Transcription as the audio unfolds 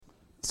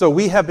So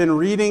we have been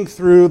reading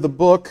through the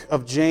book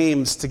of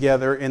James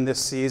together in this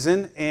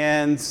season,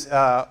 and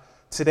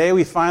today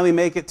we finally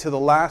make it to the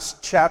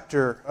last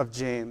chapter of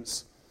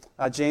James,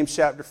 James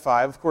chapter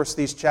 5. Of course,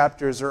 these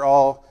chapters are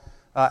all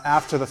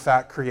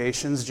after-the-fact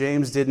creations.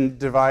 James didn't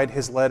divide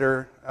his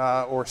letter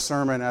or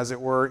sermon, as it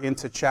were,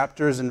 into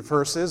chapters and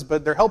verses,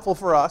 but they're helpful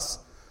for us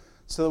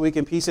so that we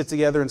can piece it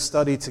together and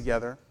study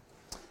together.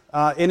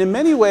 And in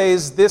many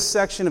ways, this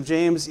section of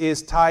James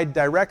is tied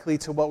directly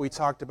to what we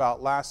talked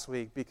about last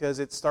week because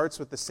it starts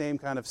with the same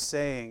kind of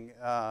saying,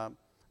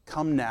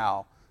 come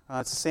now.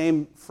 It's the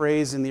same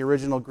phrase in the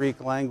original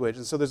Greek language.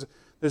 And so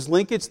there's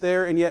linkage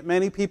there, and yet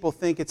many people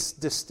think it's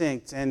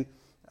distinct. And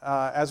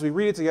as we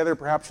read it together,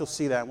 perhaps you'll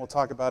see that, and we'll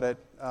talk about it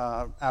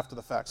after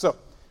the fact. So,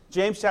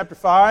 James chapter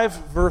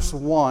 5, verse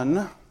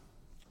 1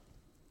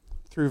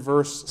 through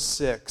verse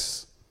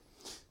 6.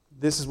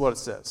 This is what it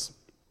says.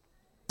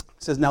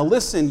 It says, "Now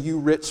listen, you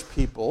rich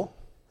people,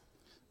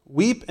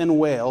 weep and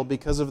wail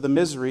because of the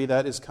misery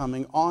that is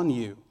coming on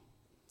you."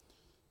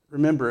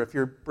 Remember, if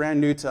you're brand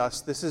new to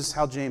us, this is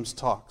how James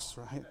talks,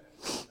 right?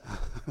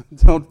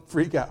 Don't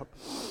freak out.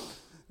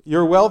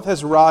 "Your wealth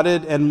has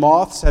rotted, and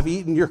moths have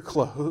eaten your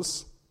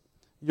clothes.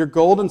 Your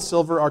gold and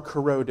silver are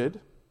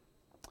corroded.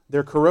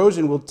 Their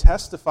corrosion will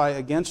testify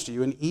against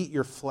you and eat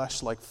your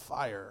flesh like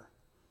fire.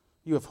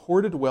 You have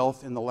hoarded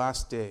wealth in the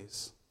last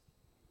days.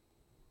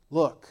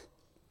 Look,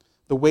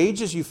 the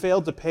wages you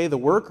failed to pay the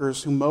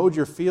workers who mowed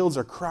your fields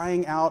are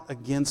crying out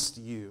against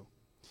you.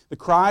 The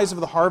cries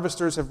of the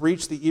harvesters have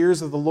reached the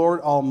ears of the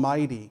Lord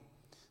Almighty."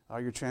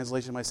 Your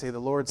translation might say the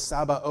Lord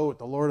Sabaoth,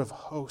 the Lord of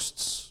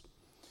hosts.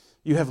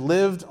 "You have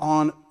lived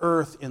on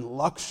earth in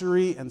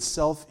luxury and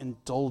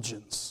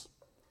self-indulgence.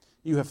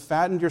 You have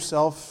fattened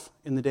yourself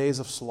in the days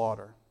of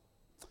slaughter.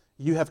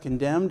 You have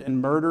condemned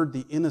and murdered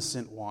the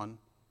innocent one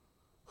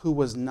who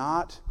was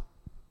not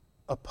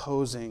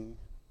opposing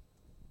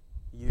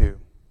you."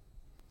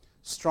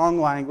 Strong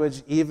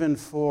language even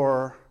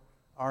for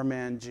our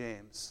man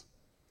James.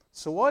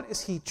 So what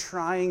is he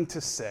trying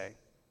to say?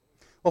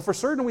 Well, for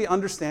certain we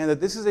understand that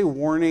this is a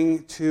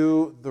warning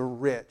to the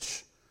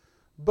rich.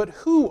 But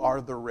who are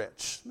the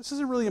rich? This is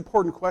a really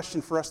important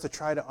question for us to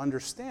try to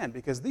understand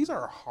because these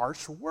are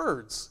harsh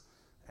words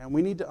and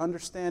we need to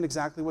understand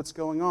exactly what's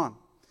going on.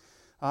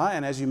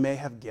 And as you may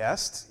have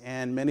guessed,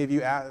 and many of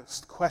you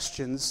asked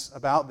questions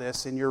about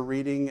this in your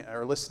reading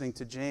or listening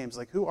to James,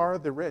 like who are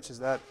the rich? Is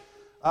that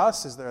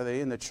us? Are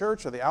they in the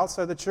church? Are they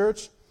outside the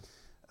church?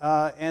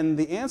 And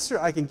the answer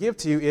I can give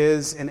to you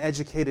is an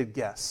educated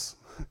guess,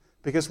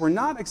 because we're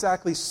not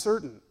exactly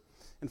certain.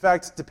 In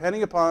fact,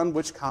 depending upon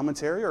which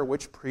commentary or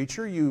which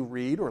preacher you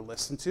read or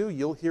listen to,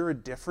 you'll hear a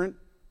different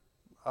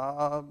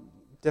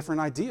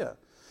idea.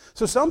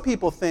 So some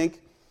people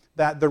think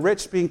that the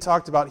rich being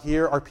talked about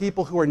here are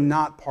people who are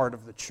not part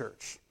of the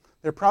church.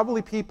 They're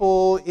probably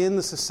people in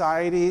the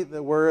society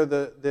that were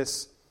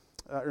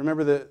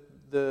remember the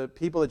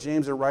people that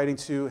James are writing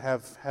to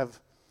have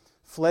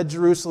fled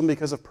Jerusalem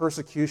because of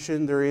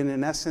persecution. They're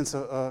in essence,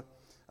 a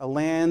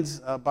land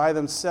by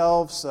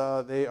themselves.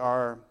 They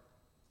are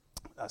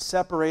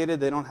separated.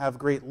 They don't have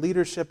great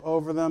leadership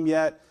over them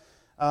yet.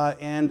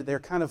 And they're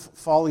kind of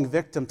falling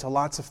victim to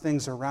lots of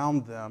things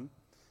around them.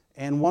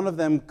 And one of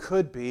them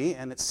could be,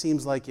 and it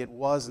seems like it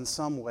was in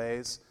some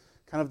ways,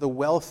 kind of the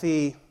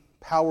wealthy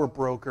power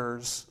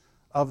brokers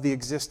of the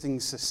existing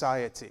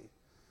society,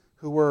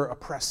 who were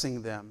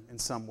oppressing them in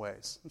some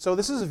ways. And so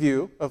this is a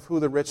view of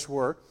who the rich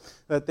were,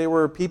 that they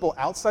were people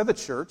outside the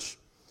church,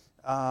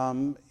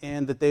 and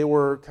that they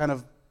were kind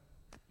of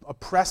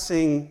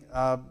oppressing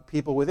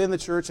people within the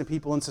church and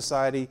people in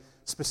society,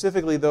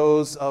 specifically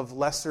those of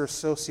lesser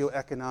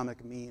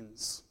socioeconomic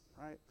means.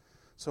 Right?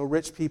 So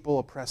rich people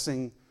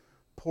oppressing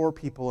poor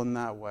people in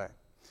that way.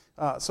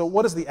 So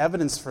what is the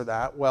evidence for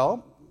that?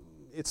 Well,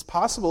 it's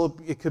possible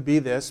it could be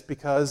this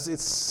because it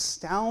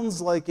sounds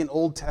like an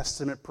Old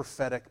Testament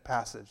prophetic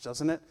passage,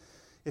 doesn't it?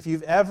 If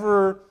you've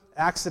ever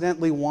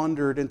accidentally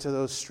wandered into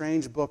those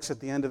strange books at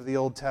the end of the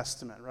Old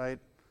Testament, right?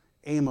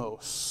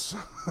 Amos.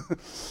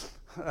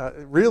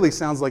 It really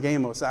sounds like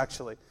Amos,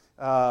 actually.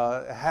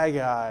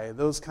 Haggai,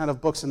 those kind of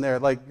books in there.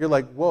 You're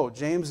like, whoa,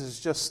 James is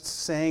just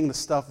saying the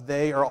stuff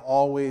they are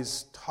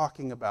always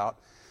talking about.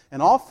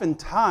 And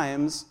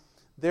oftentimes,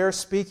 they're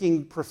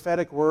speaking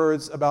prophetic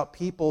words about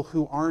people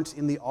who aren't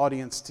in the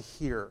audience to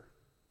hear.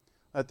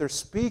 That they're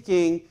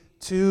speaking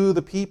to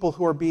the people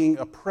who are being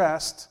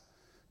oppressed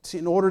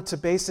in order to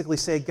basically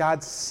say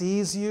God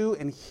sees you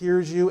and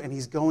hears you and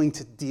He's going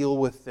to deal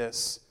with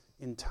this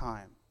in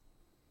time.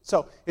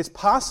 So it's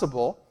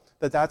possible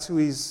that that's who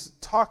he's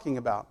talking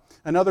about.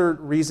 Another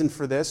reason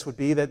for this would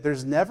be that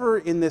there's never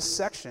in this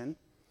section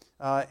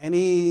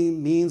any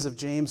means of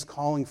James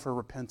calling for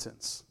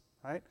repentance.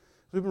 Right?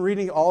 We've been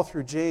reading all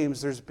through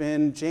James.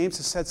 James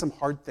has said some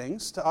hard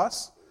things to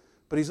us,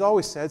 but he's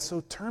always said,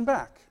 so turn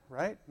back,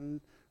 right? And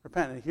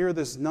repent. And here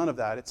there's none of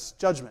that. It's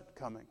judgment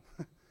coming.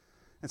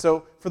 And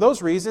so for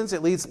those reasons,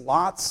 it leads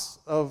lots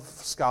of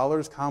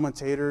scholars,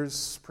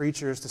 commentators,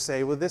 preachers to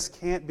say, well, this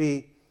can't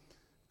be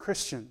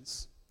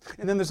Christians.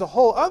 And then there's a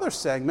whole other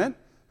segment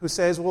who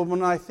says, well,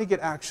 when I think it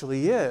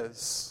actually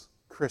is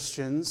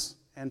Christians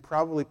and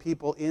probably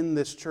people in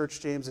this church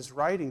James is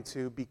writing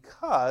to,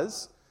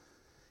 because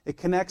it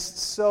connects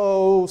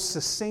so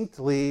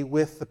succinctly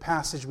with the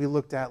passage we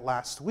looked at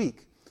last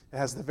week. It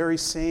has the very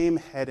same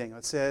heading.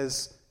 It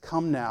says,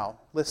 come now,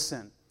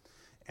 listen.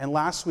 And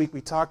last week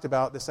we talked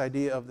about this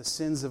idea of the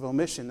sins of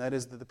omission. That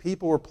is, that the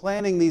people were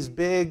planning these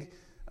big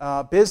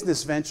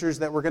business ventures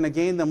that were going to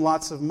gain them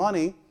lots of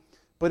money,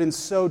 but in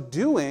so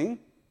doing,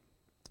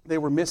 they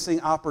were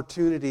missing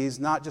opportunities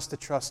not just to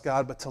trust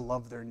God, but to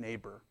love their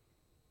neighbor,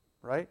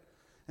 right?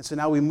 And so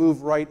now we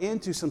move right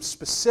into some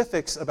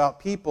specifics about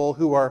people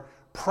who are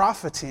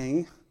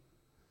profiting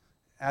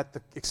at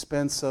the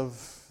expense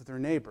of their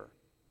neighbor.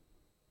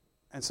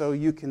 And so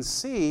you can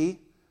see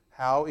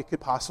how it could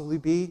possibly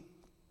be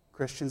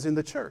Christians in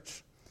the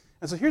church.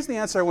 And so here's the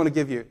answer I want to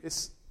give you.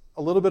 It's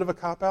a little bit of a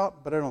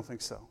cop-out, but I don't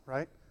think so,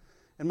 right?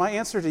 And my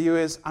answer to you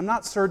is, I'm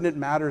not certain it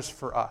matters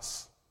for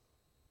us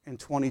in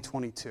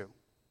 2022.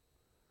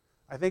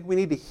 I think we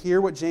need to hear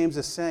what James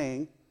is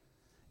saying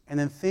and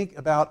then think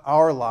about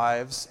our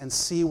lives and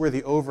see where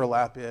the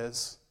overlap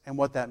is and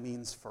what that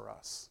means for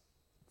us.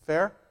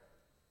 Fair?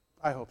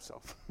 I hope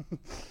so.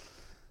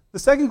 The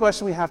second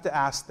question we have to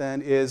ask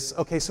then is,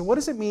 okay, so what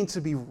does it mean to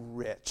be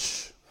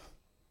rich?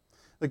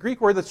 The Greek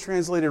word that's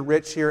translated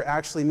rich here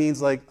actually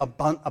means like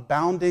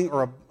abounding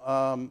or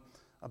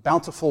a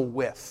bountiful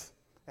with.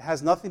 It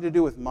has nothing to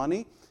do with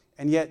money,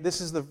 and yet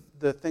this is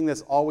the thing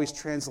that's always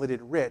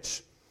translated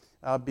rich,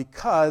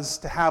 because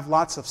to have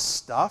lots of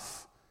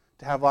stuff,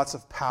 to have lots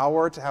of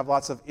power, to have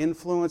lots of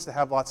influence, to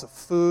have lots of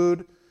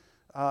food,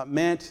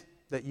 meant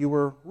that you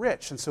were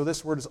rich. And so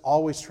this word is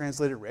always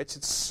translated rich.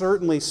 It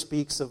certainly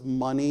speaks of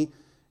money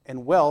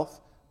and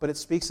wealth, but it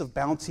speaks of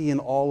bounty in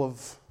all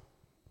of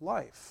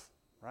life,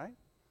 right?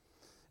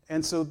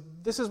 And so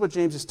this is what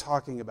James is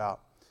talking about.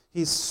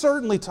 He's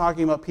certainly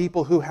talking about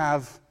people who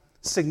have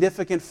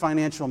significant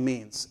financial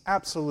means,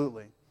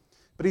 absolutely.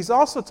 But he's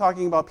also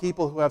talking about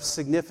people who have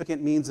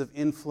significant means of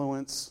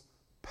influence,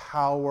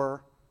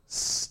 power,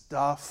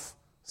 stuff,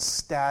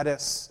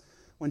 status.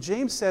 When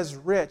James says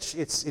rich,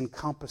 it's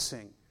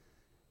encompassing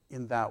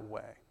in that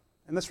way.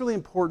 And that's really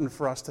important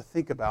for us to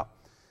think about,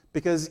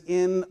 because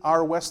in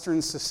our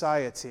Western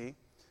society,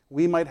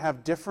 we might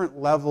have different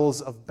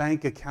levels of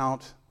bank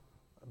account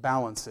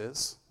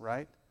balances,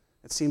 right?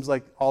 It seems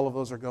like all of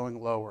those are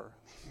going lower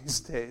these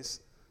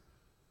days.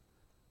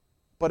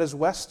 But as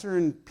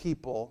Western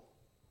people,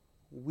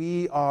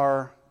 we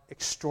are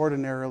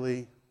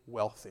extraordinarily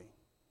wealthy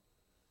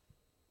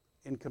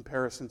in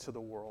comparison to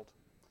the world.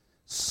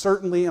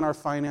 Certainly in our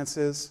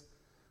finances,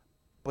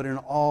 but in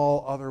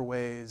all other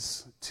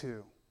ways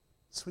too.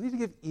 So we need to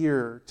give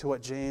ear to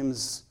what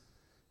James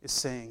is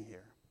saying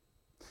here.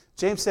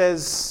 James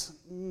says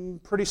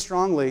pretty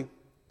strongly,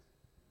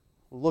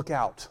 look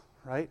out,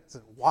 right? He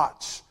says,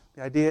 watch.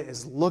 The idea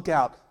is look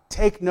out,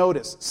 take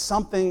notice,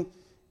 something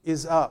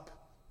is up.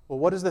 Well,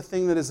 what is the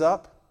thing that is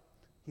up?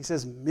 He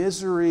says,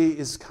 misery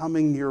is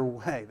coming your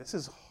way. This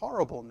is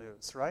horrible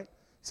news, right?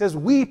 He says,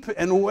 weep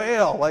and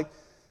wail. Like,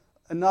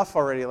 enough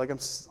already. Like, I'm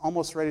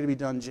almost ready to be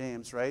done,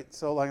 James, right?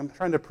 So, like, I'm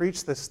trying to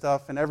preach this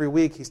stuff, and every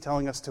week he's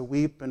telling us to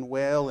weep and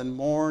wail and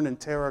mourn and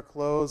tear our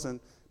clothes,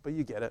 but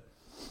you get it.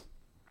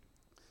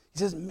 He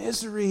says,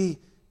 misery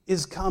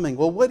is coming.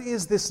 Well, what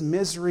is this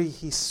misery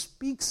he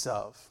speaks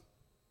of?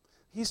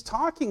 He's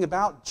talking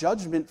about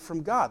judgment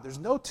from God. There's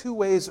no two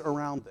ways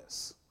around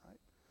this. Right?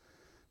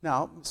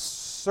 Now,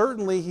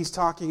 certainly he's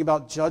talking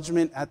about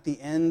judgment at the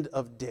end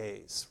of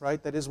days,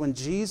 right? That is when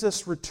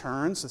Jesus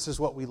returns. This is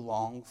what we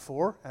long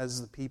for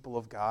as the people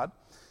of God.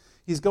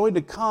 He's going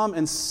to come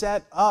and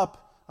set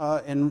up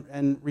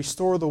and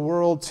restore the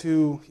world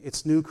to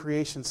its new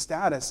creation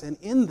status. And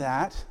in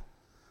that,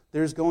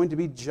 there's going to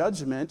be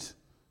judgment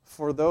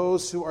for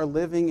those who are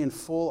living in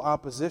full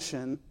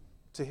opposition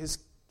to his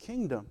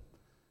kingdom.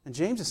 And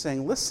James is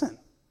saying, listen,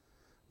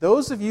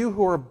 those of you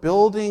who are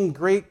building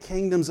great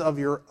kingdoms of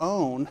your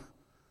own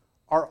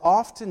are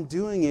often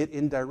doing it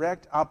in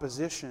direct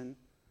opposition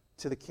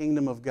to the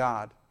kingdom of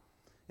God.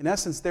 In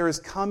essence, there is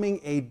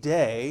coming a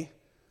day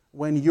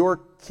when your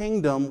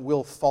kingdom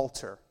will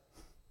falter,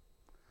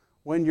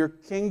 when your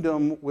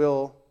kingdom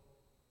will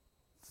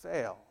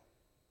fail.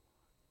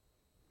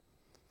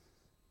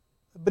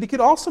 But he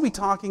could also be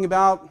talking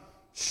about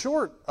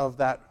short of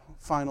that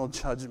final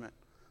judgment,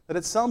 that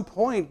at some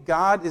point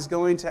God is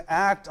going to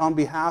act on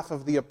behalf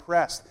of the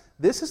oppressed.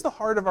 This is the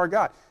heart of our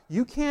God.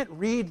 You can't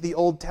read the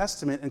Old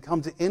Testament and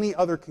come to any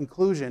other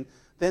conclusion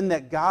than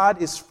that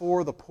God is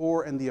for the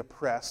poor and the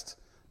oppressed,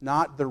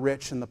 not the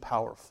rich and the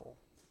powerful.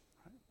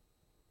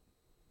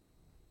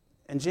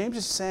 And James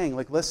is saying,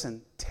 like,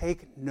 listen,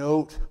 take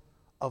note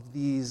of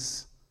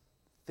these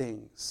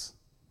things.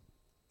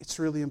 It's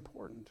really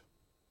important.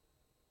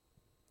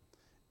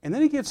 And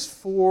then he gives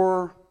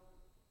 4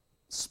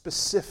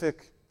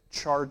 specific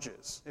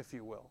charges, if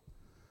you will.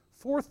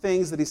 4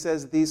 things that he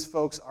says that these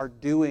folks are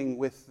doing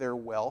with their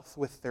wealth,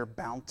 with their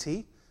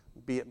bounty,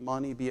 be it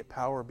money, be it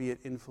power, be it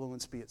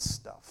influence, be it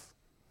stuff.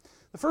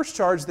 The first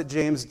charge that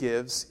James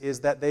gives is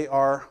that they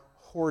are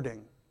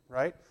hoarding,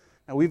 right?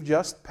 Now, we've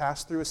just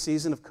passed through a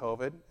season of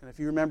COVID, and if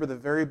you remember the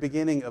very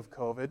beginning of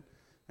COVID,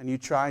 and you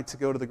tried to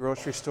go to the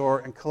grocery store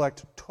and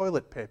collect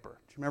toilet paper.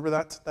 Do you remember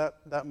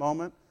that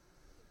moment?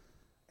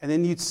 And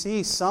then you'd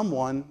see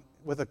someone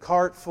with a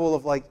cart full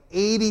of like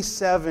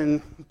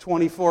 87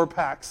 24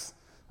 packs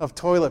of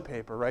toilet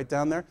paper right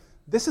down there.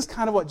 This is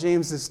kind of what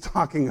James is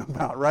talking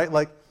about, right?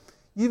 Like,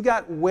 you've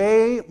got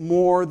way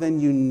more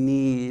than you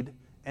need,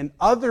 and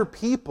other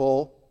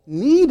people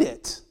need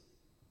it.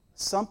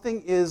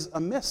 Something is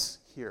amiss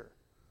here.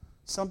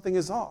 Something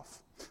is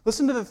off.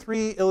 Listen to the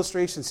three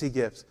illustrations he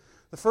gives.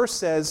 The first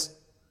says,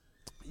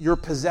 your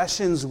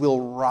possessions will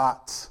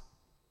rot.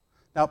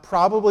 Now,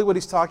 probably what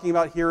he's talking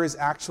about here is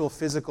actual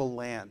physical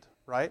land,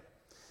 right?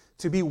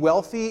 To be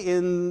wealthy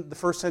in the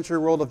first century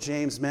world of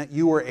James meant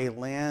you were a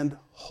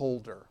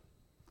landholder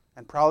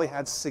and probably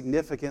had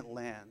significant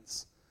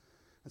lands.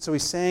 And so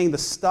he's saying the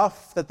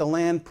stuff that the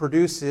land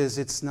produces,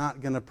 it's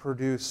not going to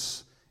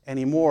produce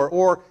anymore,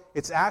 or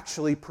it's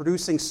actually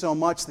producing so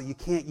much that you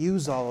can't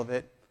use all of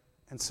it,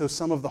 and so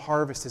some of the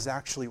harvest is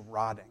actually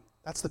rotting.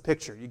 That's the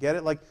picture. You get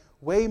it? Like,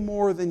 way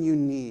more than you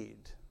need.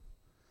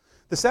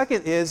 The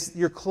second is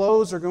your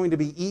clothes are going to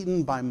be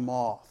eaten by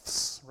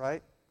moths,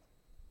 right?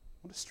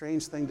 What a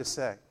strange thing to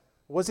say.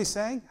 What was he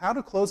saying? How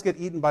do clothes get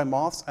eaten by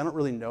moths? I don't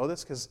really know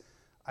this because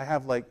I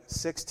have like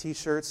 6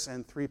 t-shirts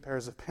and 3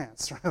 pairs of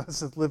pants, right?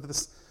 Let's just live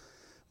this.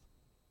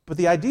 But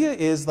the idea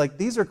is, like,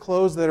 these are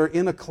clothes that are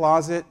in a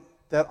closet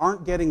that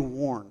aren't getting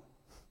worn.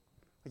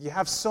 Like, you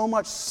have so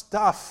much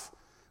stuff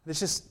that's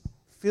just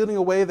fielding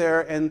away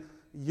there, and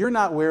you're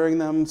not wearing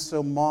them,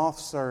 so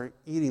moths are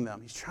eating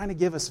them. He's trying to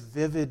give us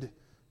vivid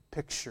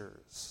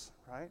pictures,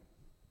 right?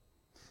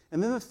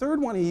 And then the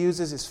third one he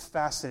uses is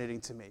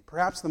fascinating to me,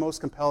 perhaps the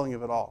most compelling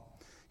of it all.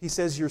 He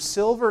says, your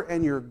silver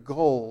and your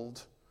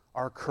gold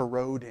are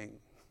corroding.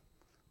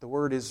 The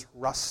word is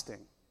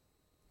rusting.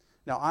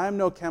 Now, I am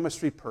no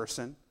chemistry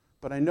person,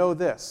 but I know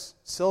this.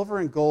 Silver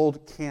and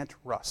gold can't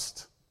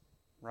rust,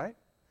 right?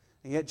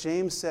 And yet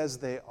James says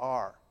they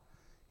are.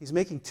 He's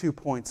making 2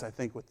 points, I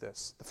think, with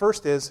this. The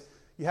first is,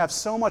 you have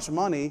so much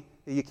money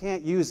that you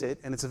can't use it,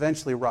 and it's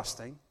eventually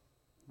rusting,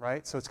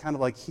 right? So it's kind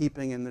of like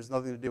heaping, and there's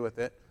nothing to do with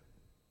it.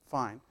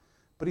 Fine.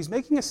 But he's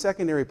making a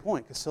secondary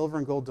point, because silver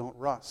and gold don't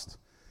rust.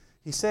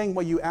 He's saying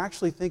what you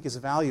actually think is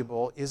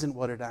valuable isn't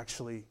what it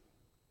actually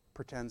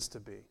pretends to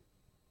be. You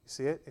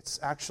see it? It's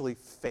actually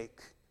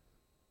fake.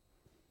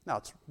 Now,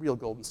 it's real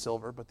gold and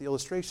silver, but the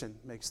illustration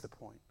makes the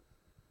point.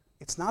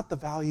 It's not the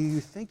value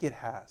you think it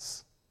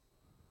has.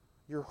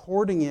 You're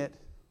hoarding it,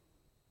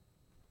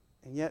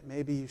 and yet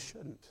maybe you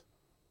shouldn't.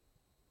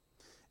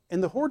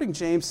 And the hoarding,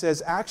 James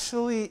says,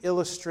 actually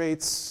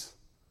illustrates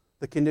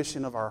the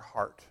condition of our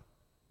heart.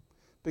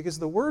 Because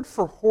the word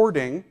for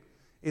hoarding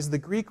is the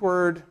Greek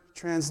word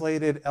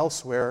translated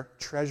elsewhere,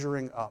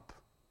 treasuring up.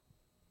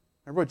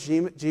 Remember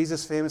what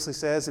Jesus famously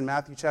says in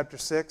Matthew chapter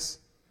 6?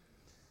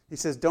 He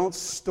says, don't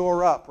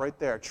store up, right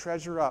there,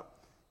 treasure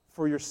up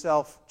for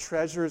yourself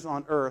treasures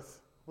on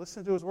earth.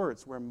 Listen to his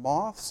words, where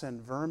moths and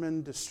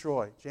vermin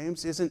destroy.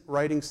 James isn't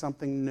writing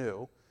something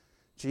new.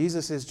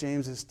 Jesus is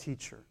James's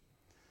teacher.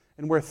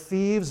 And where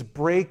thieves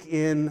break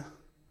in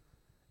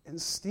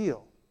and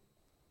steal.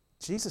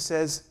 Jesus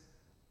says,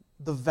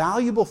 the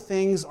valuable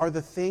things are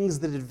the things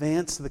that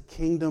advance the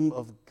kingdom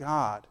of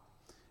God.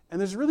 And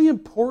there's a really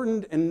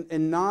important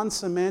and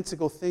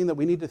non-semantical thing that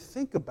we need to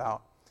think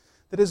about.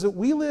 That is that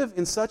we live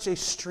in such a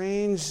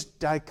strange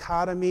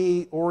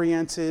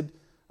dichotomy-oriented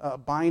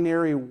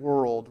binary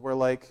world where,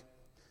 like,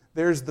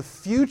 there's the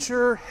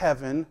future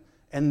heaven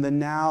and the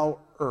now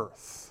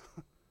earth.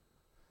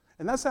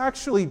 And that's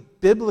actually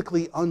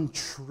biblically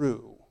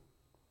untrue.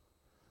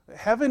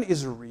 Heaven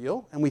is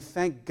real, and we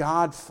thank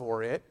God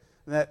for it.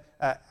 That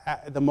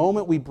at the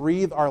moment we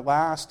breathe our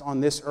last on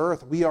this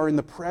earth, we are in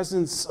the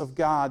presence of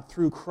God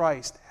through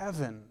Christ,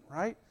 heaven,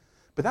 right?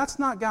 But that's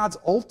not God's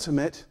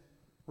ultimate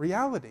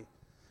reality.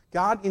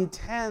 God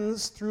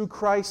intends, through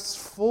Christ's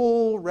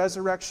full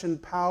resurrection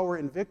power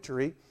and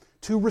victory,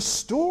 to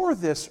restore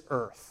this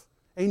earth,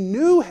 a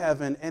new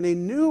heaven and a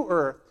new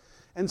earth.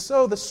 And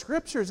so the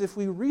scriptures, if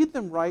we read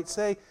them right,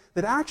 say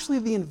that actually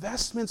the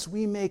investments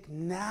we make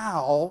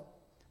now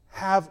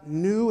have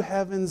new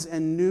heavens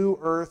and new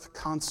earth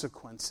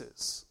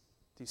consequences.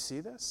 Do you see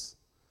this?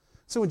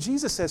 So when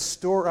Jesus says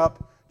store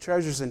up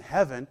treasures in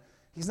heaven,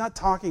 he's not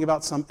talking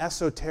about some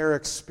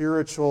esoteric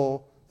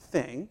spiritual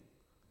thing.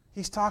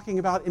 He's talking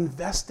about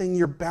investing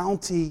your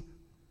bounty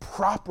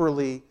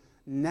properly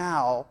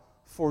now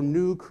for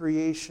new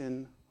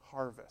creation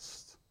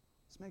harvest.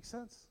 Does this make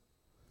sense?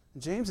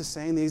 And James is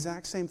saying the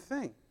exact same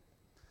thing.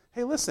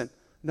 Hey, listen,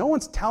 no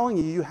one's telling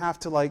you you have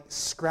to, like,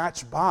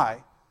 scratch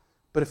by.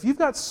 But if you've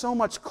got so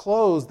much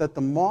clothes that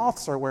the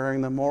moths are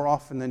wearing them more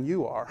often than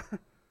you are,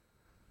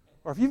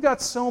 or if you've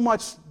got so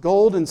much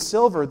gold and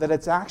silver that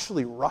it's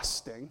actually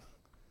rusting,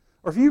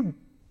 or if you're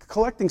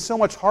collecting so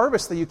much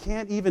harvest that you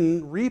can't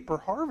even reap or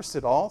harvest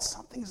it all,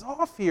 something's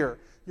off here.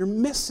 You're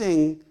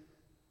missing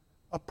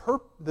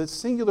the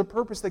singular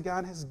purpose that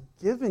God has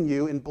given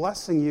you in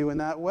blessing you in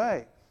that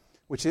way.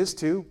 which is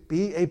to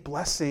be a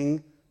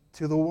blessing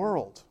to the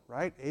world,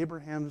 right?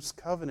 Abraham's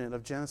covenant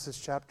of Genesis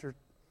chapter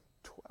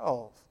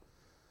 12,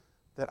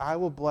 that I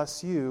will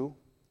bless you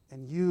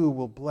and you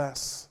will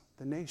bless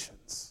the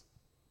nations.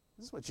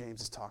 This is what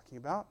James is talking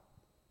about.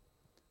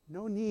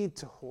 No need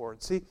to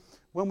hoard. See,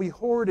 when we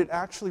hoard, it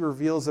actually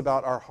reveals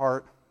about our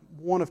heart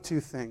one of two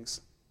things.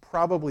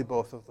 Probably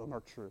both of them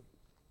are true.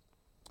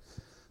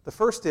 The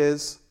first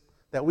is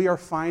that we are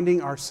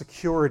finding our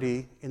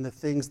security in the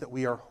things that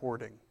we are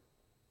hoarding.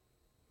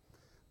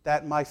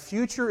 That my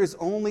future is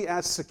only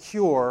as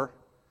secure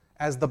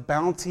as the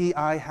bounty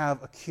I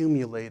have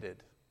accumulated,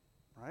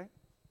 right?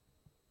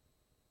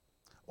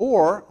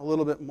 Or, a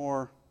little bit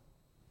more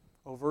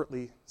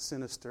overtly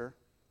sinister,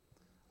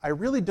 I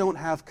really don't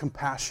have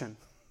compassion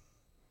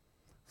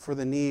for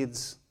the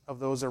needs of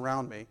those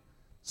around me,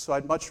 so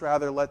I'd much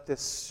rather let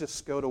this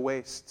just go to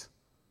waste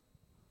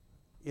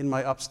in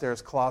my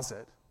upstairs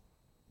closet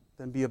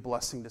than be a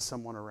blessing to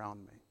someone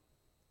around me.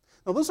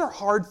 Now, those are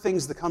hard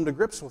things to come to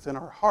grips with in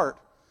our heart,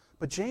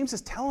 but James is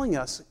telling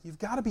us you've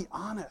got to be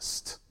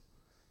honest.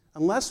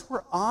 Unless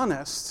we're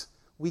honest,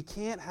 we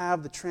can't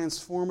have the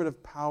transformative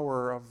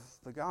power of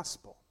the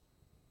gospel.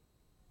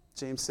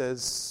 James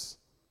says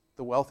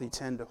the wealthy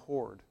tend to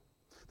hoard.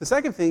 The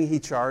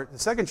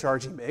second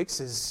charge he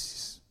makes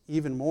is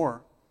even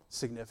more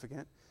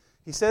significant.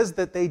 He says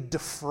that they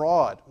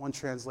defraud, one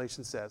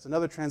translation says.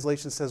 Another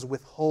translation says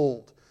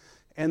withhold.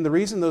 And the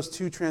reason those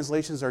two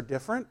translations are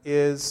different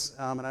is,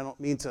 and I don't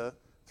mean to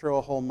throw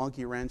a whole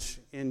monkey wrench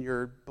in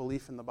your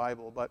belief in the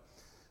Bible, but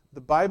the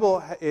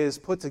Bible is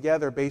put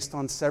together based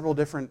on several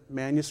different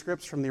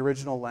manuscripts from the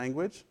original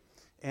language,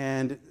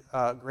 and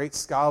great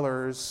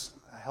scholars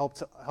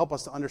help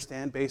us to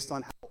understand based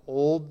on how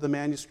old the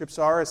manuscripts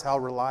are as how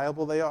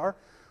reliable they are,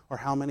 or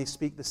how many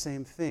speak the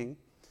same thing.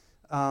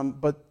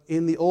 But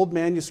in the old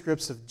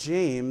manuscripts of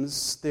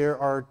James, there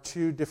are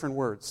two different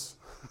words.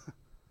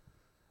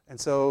 And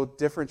so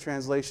different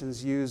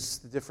translations use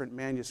the different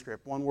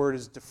manuscript. One word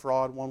is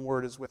defraud, one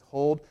word is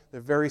withhold.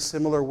 They're very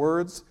similar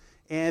words,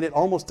 and it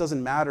almost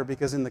doesn't matter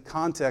because in the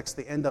context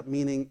they end up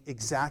meaning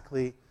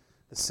exactly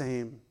the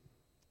same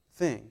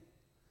thing.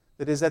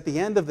 That is, at the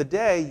end of the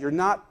day, you're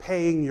not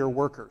paying your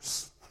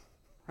workers,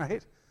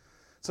 right?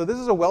 So this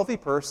is a wealthy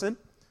person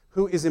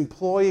who is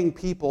employing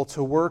people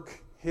to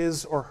work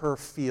his or her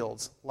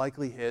fields,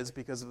 likely his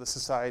because of the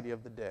society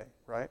of the day,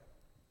 right?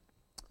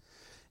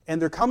 And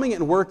they're coming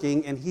and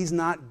working, and he's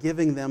not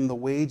giving them the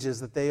wages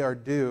that they are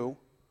due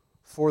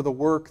for the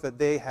work that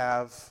they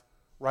have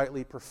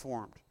rightly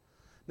performed.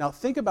 Now,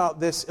 think about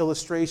this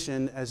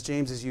illustration as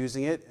James is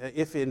using it,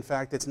 if in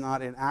fact it's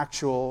not an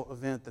actual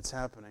event that's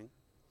happening.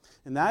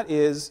 And that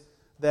is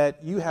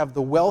that you have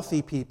the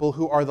wealthy people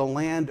who are the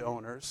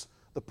landowners.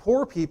 The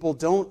poor people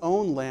don't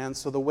own land,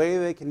 so the way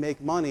they can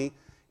make money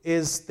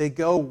is they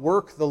go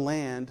work the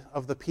land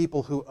of the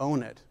people who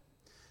own it.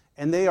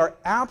 And they are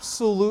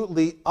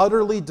absolutely,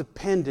 utterly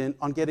dependent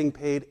on getting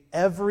paid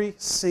every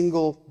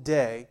single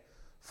day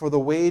for the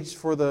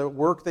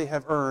work they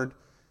have earned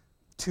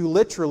to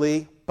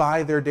literally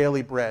buy their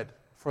daily bread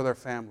for their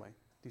family.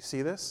 Do you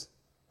see this?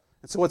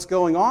 And so what's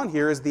going on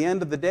here is the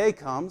end of the day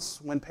comes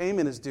when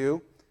payment is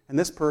due, and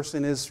this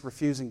person is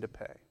refusing to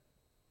pay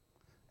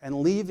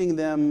and leaving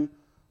them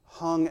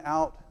hung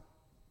out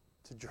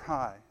to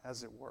dry,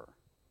 as it were.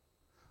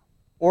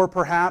 Or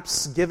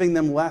perhaps giving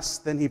them less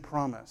than he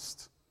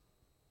promised.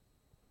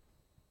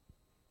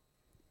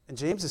 And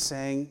James is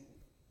saying,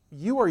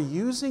 you are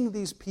using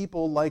these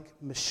people like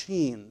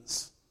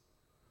machines,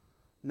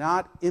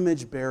 not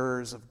image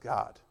bearers of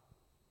God.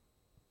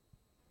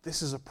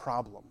 This is a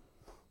problem.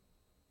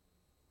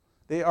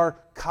 They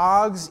are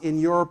cogs in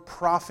your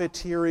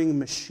profiteering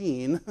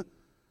machine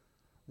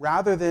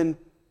rather than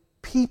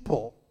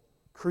people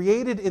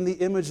created in the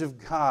image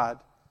of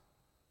God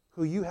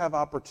who you have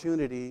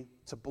opportunity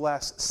to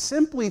bless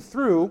simply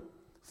through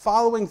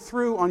following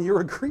through on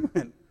your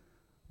agreement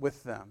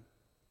with them.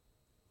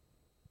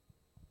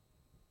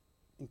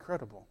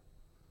 Incredible.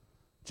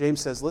 James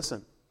says,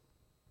 listen,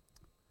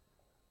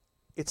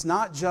 it's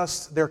not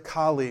just their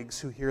colleagues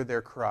who hear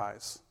their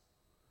cries.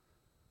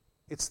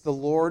 It's the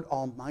Lord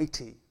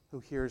Almighty who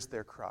hears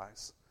their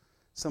cries.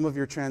 Some of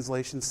your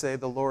translations say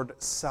the Lord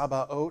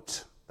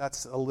Sabaoth.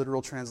 That's a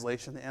literal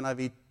translation. The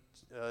NIV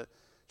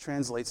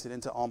translates it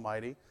into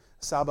Almighty.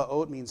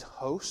 Sabaoth means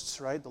hosts,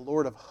 right? The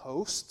Lord of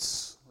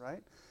hosts,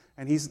 right?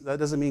 And that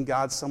doesn't mean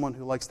God's someone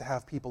who likes to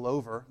have people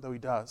over, though he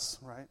does,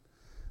 right?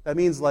 That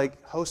means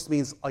host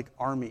means like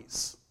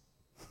armies,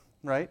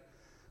 right?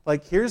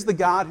 Like here's the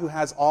God who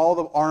has all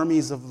the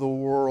armies of the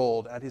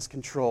world at his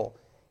control.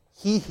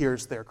 He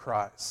hears their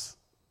cries.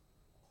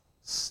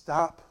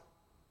 Stop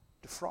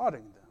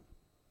defrauding them.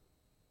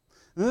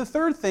 And the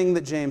third thing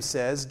that James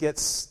says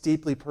gets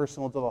deeply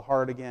personal to the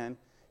heart again.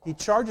 He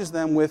charges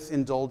them with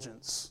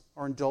indulgence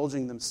or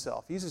indulging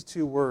themselves. He uses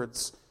two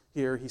words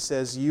here. He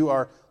says, you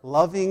are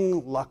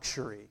loving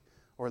luxury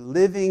or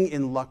living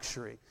in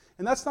luxury.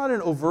 And that's not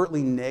an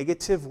overtly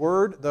negative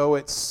word, though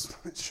it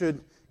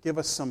should give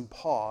us some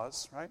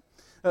pause, right?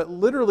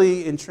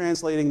 Literally, in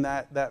translating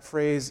that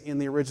phrase in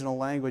the original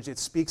language, it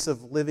speaks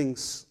of living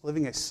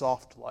a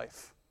soft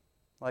life,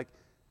 like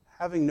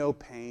having no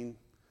pain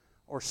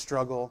or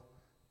struggle.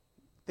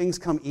 Things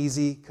come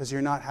easy because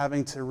you're not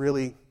having to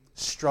really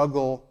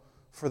struggle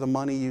for the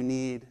money you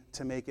need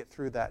to make it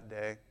through that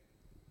day.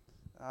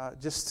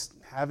 Just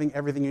having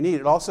everything you need.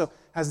 It also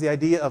has the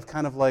idea of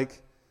kind of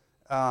like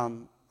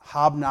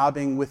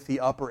hobnobbing with the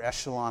upper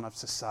echelon of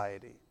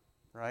society,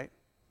 right?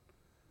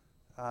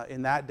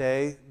 In that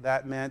day,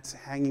 that meant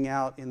hanging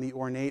out in the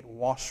ornate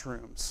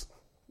washrooms.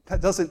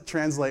 That doesn't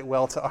translate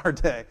well to our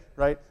day,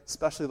 right?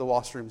 Especially the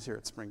washrooms here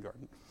at Spring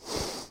Garden.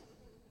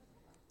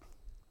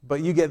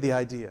 But you get the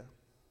idea.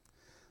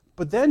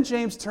 But then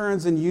James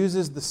turns and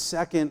uses the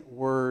second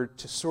word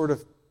to sort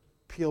of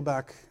peel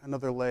back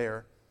another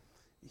layer.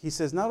 He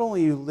says, not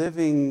only are you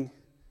living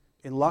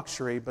in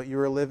luxury, but you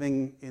are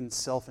living in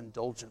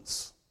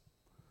self-indulgence.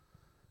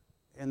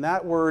 And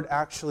that word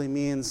actually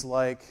means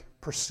like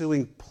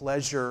pursuing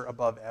pleasure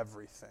above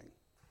everything.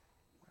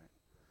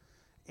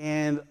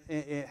 And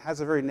it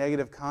has a very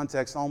negative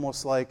context,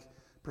 almost like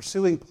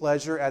pursuing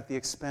pleasure at the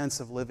expense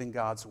of living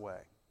God's way.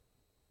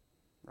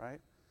 Right?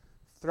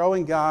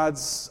 Throwing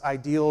God's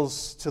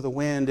ideals to the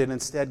wind and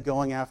instead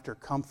going after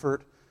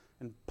comfort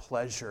and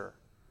pleasure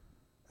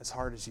as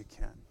hard as you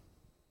can.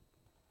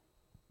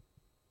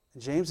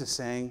 And James is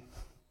saying,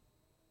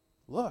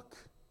 look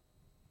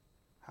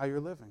how you're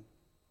living.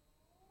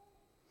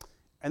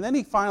 And then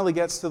he finally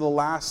gets to the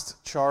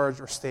last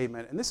charge or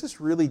statement, and this is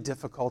really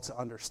difficult to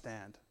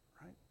understand.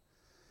 Right?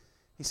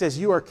 He says,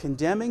 you are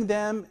condemning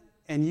them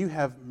and you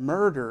have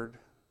murdered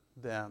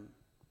them.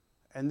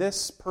 And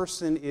this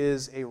person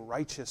is a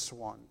righteous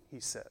one, he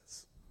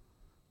says.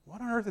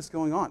 What on earth is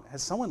going on?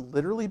 Has someone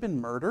literally been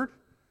murdered?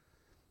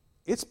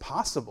 It's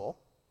possible.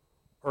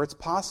 Or it's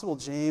possible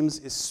James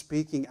is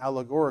speaking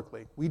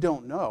allegorically. We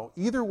don't know.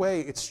 Either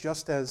way, it's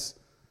just as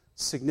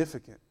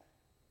significant.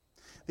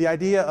 The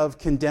idea of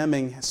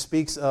condemning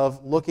speaks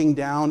of looking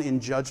down in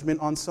judgment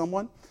on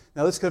someone.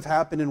 Now, this could have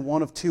happened in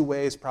one of two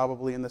ways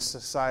probably in the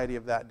society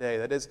of that day.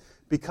 That is,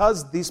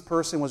 because this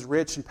person was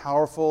rich and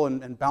powerful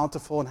and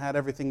bountiful and had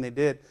everything they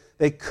did,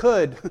 they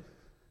could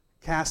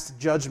cast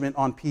judgment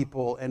on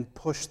people and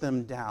push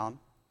them down.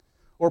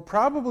 Or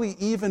probably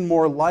even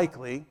more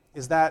likely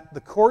is that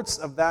the courts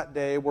of that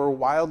day were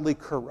wildly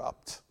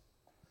corrupt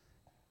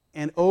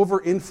and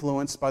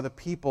over-influenced by the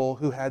people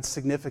who had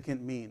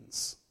significant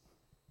means.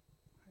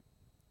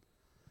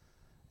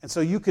 And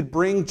so you could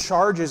bring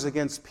charges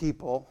against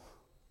people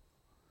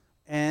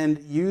and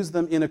use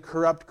them in a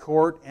corrupt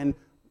court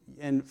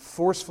and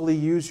forcefully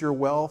use your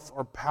wealth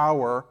or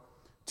power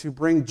to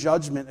bring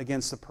judgment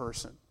against a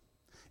person.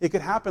 It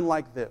could happen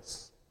like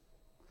this,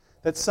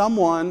 that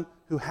someone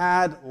who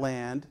had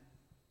land,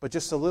 but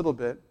just a little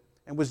bit,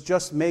 and was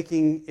just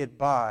making it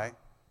by,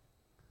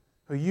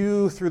 who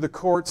you, through the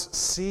courts,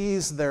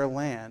 seize their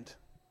land,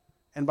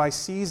 and by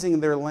seizing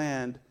their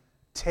land,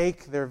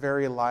 take their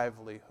very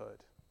livelihood.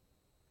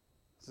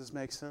 Does this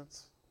make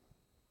sense?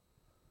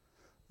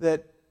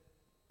 That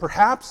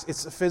perhaps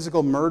it's a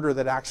physical murder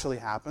that actually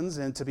happens,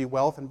 and to be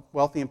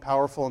wealthy and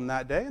powerful in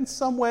that day, in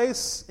some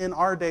ways in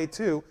our day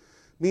too,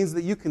 means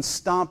that you can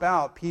stomp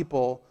out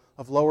people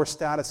of lower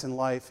status in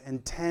life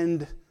and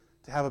tend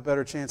to have a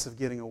better chance of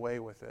getting away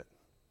with it.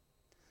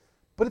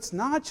 But it's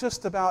not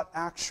just about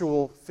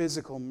actual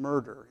physical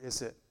murder,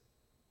 is it?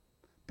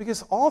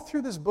 Because all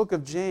through this book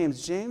of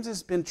James, James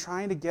has been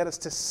trying to get us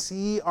to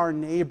see our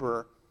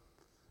neighbor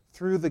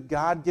through the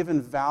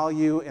God-given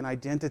value and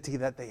identity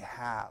that they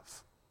have.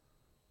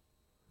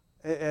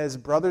 As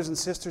brothers and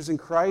sisters in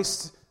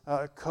Christ,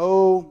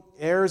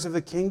 co-heirs of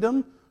the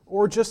kingdom,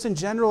 or just in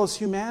general as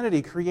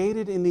humanity,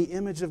 created in the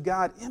image of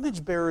God,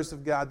 image bearers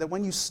of God, that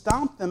when you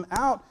stomp them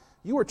out,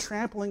 you are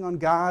trampling on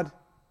God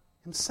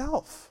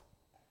himself.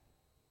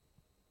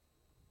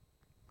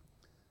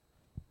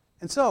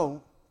 And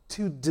so,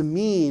 to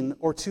demean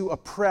or to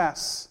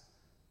oppress,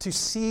 to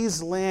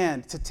seize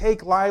land, to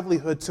take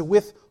livelihood, to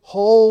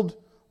withhold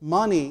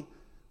money,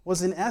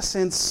 was in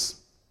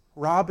essence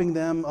robbing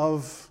them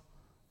of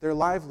their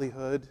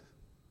livelihood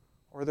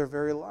or their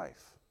very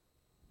life.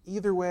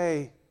 Either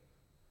way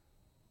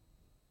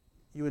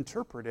you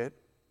interpret it,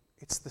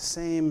 it's the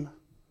same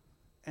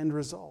end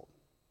result.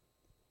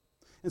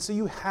 And so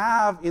you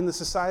have in the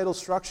societal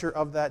structure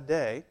of that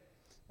day,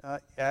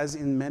 as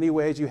in many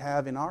ways you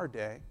have in our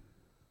day,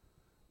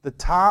 the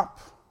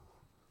top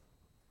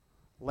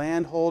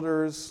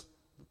landholders,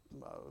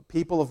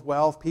 people of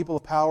wealth, people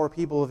of power,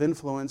 people of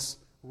influence,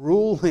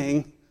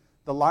 ruling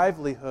the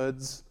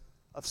livelihoods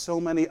of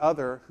so many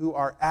other who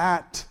are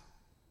at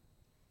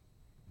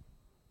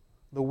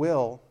the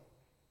will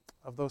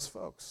of those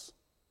folks.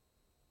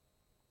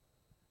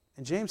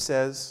 And James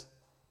says,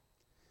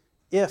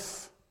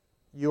 if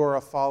you're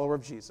a follower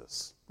of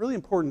Jesus, really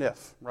important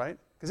if, right?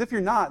 Because if you're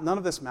not, none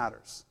of this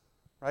matters,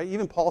 right?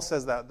 Even Paul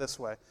says that this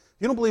way. If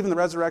you don't believe in the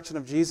resurrection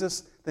of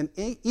Jesus, then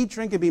eat,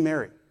 drink, and be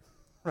merry,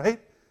 right?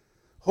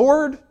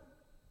 Hoard,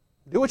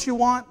 do what you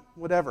want,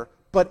 whatever.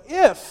 But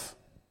if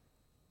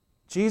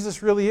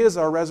Jesus really is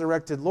our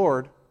resurrected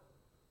Lord,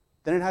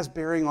 then it has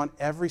bearing on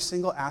every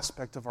single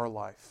aspect of our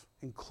life,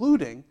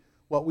 including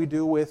what we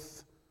do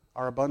with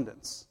our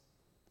abundance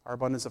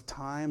of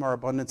time, our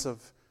abundance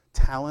of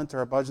talent,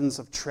 our abundance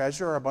of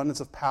treasure, our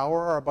abundance of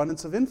power, our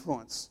abundance of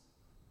influence.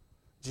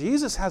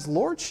 Jesus has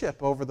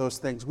lordship over those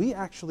things. We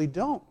actually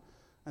don't.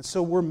 And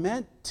so we're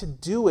meant to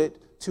do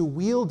it, to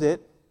wield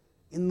it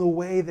in the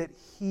way that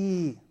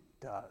He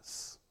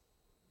does.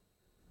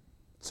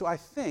 So I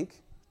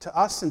think to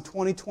us in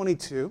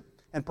 2022,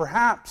 and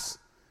perhaps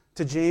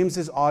to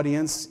James's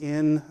audience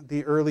in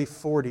the early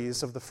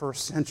 40s of the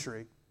first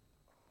century,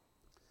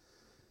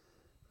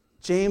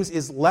 James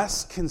is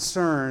less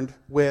concerned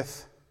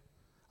with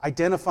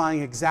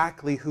identifying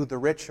exactly who the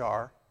rich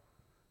are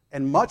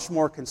and much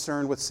more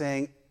concerned with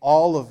saying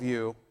all of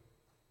you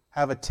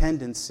have a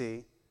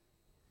tendency,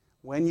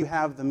 when you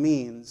have the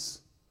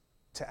means,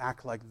 to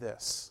act like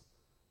this.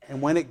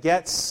 And when it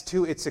gets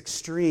to its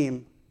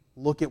extreme,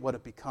 look at what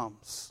it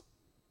becomes.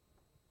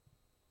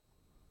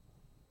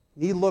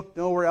 Need look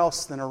nowhere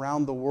else than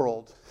around the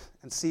world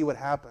and see what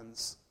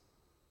happens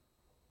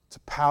to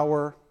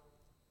power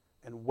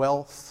and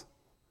wealth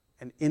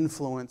and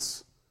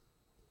influence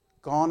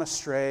gone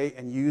astray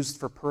and used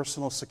for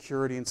personal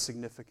security and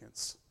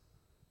significance.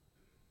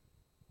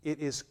 It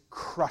is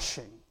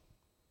crushing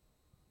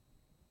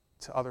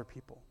to other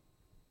people.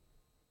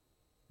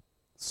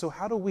 So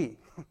how do we,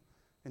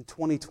 in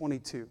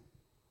 2022,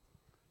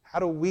 how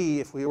do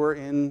we, if we were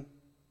in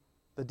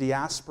the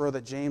diaspora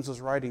that James was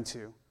writing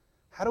to,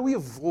 how do we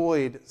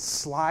avoid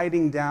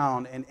sliding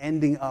down and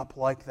ending up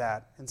like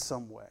that in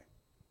some way?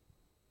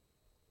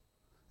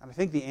 And I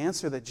think the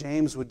answer that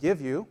James would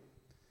give you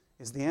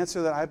is the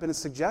answer that I've been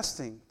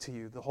suggesting to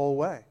you the whole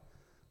way.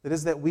 That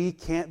is that we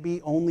can't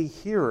be only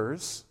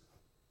hearers,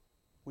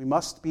 we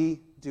must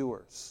be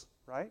doers,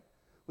 right?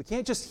 We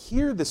can't just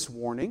hear this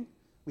warning,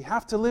 we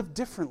have to live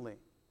differently.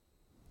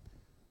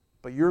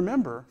 But you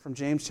remember from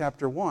James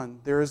chapter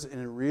 1, there is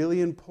a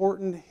really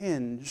important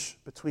hinge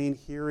between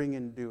hearing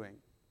and doing,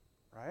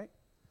 right?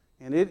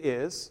 And it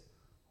is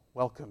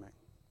welcoming.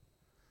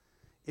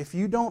 If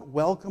you don't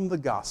welcome the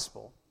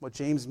gospel, what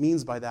James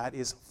means by that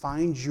is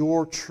find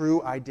your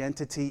true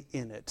identity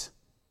in it,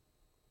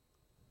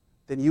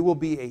 then you will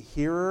be a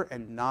hearer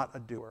and not a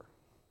doer.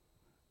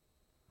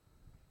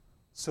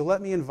 So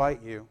let me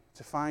invite you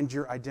to find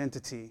your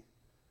identity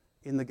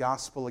in the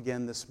gospel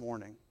again this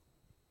morning.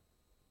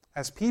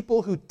 As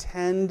people who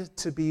tend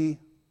to be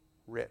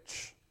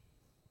rich.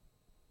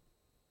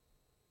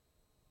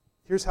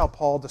 Here's how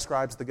Paul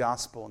describes the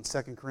gospel in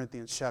 2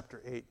 Corinthians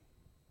chapter 8.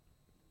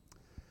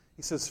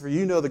 He says, "For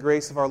you know the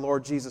grace of our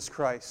Lord Jesus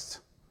Christ,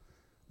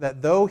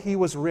 that though He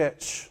was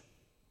rich,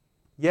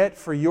 yet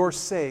for your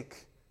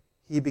sake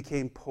He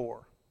became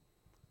poor,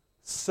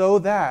 so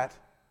that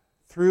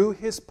through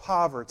His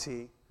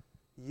poverty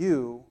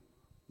you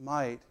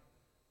might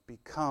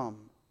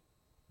become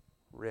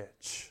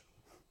rich."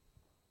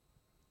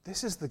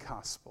 This is the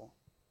gospel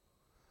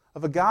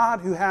of a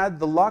God who had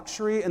the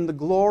luxury and the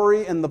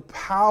glory and the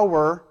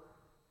power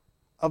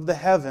of the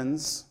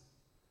heavens,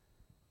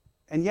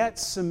 and yet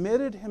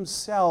submitted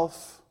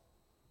Himself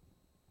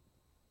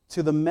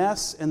to the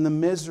mess and the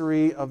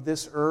misery of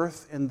this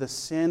earth and the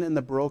sin and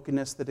the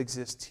brokenness that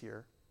exists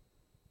here,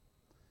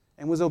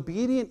 and was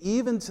obedient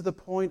even to the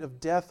point of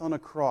death on a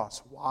cross.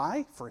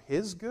 Why? For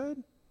His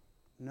good?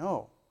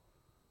 No.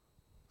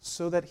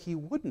 So that He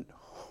wouldn't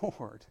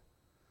hoard.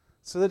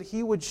 So that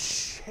He would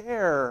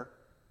share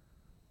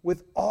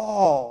with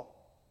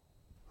all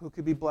who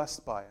could be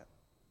blessed by it.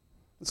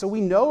 And so we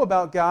know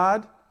about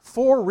God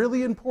 4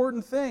 really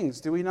important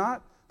things, do we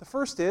not? The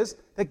first is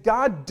that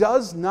God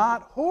does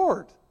not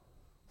hoard.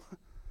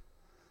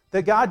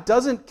 That God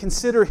doesn't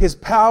consider His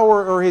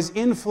power or His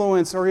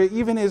influence or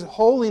even His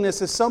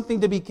holiness as something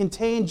to be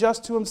contained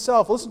just to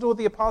Himself. Listen to what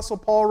the Apostle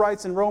Paul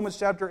writes in Romans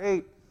chapter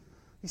 8.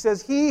 He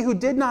says, "He who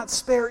did not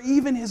spare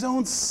even His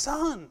own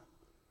Son."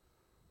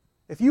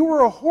 If you were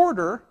a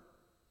hoarder,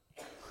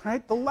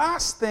 right, the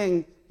last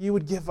thing you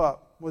would give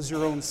up was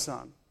your own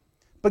Son.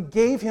 But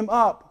gave Him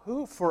up,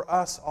 who? For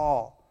us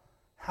all.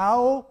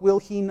 How will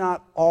He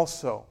not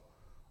also,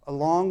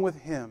 along with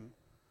Him,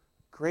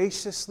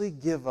 graciously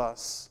give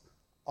us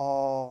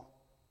all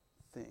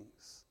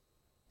things?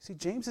 See,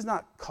 James is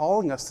not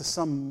calling us to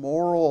some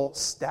moral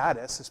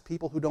status as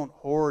people who don't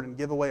hoard and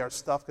give away our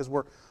stuff because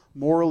we're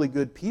morally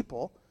good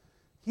people.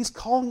 He's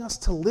calling us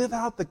to live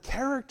out the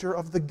character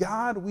of the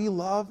God we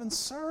love and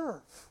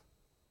serve.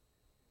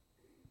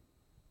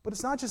 But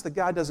it's not just that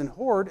God doesn't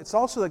hoard, it's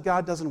also that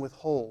God doesn't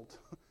withhold.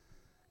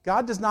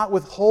 God does not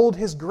withhold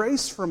His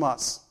grace from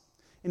us.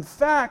 In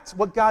fact,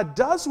 what God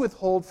does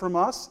withhold from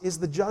us is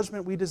the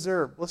judgment we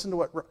deserve. Listen to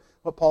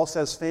what Paul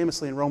says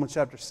famously in Romans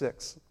chapter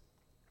 6.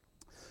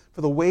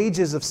 For the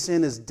wages of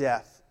sin is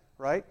death,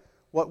 right?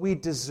 What we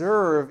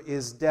deserve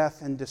is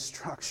death and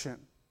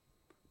destruction.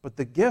 But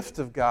the gift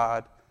of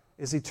God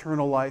is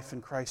eternal life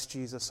in Christ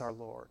Jesus our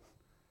Lord.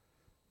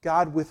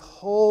 God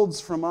withholds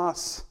from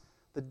us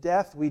the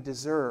death we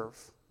deserve.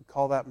 We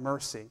call that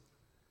mercy.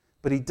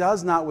 but he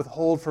does not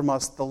withhold from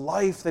us the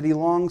life that he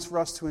longs for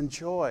us to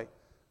enjoy.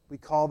 We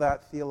call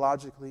that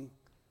theologically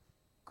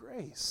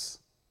grace.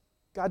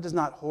 God does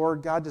not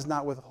hoard. God does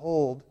not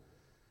withhold.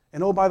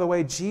 And oh, by the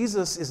way,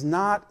 Jesus is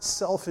not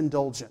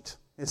self-indulgent,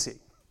 is he?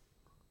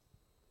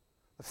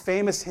 The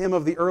famous hymn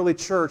of the early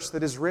church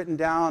that is written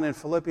down in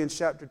Philippians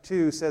chapter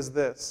 2 says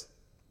this.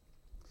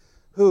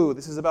 Who,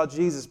 this is about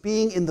Jesus,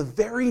 being in the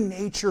very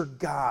nature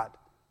God,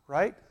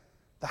 right?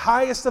 The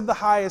highest of the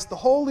highest, the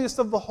holiest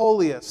of the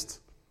holiest,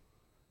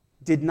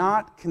 did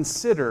not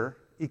consider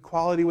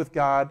equality with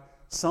God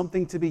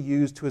something to be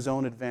used to his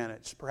own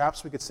advantage.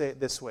 Perhaps we could say it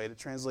this way to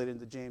translate it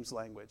into James'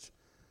 language.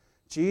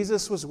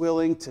 Jesus was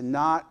willing to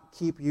not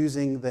keep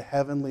using the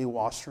heavenly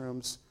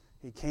washrooms.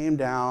 He came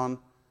down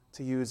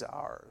to use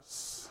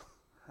ours,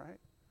 right?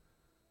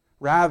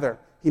 Rather,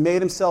 he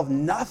made himself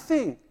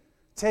nothing,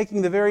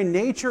 taking the very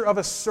nature of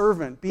a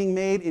servant, being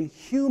made in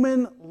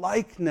human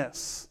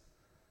likeness.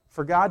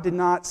 For God did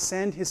not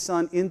send his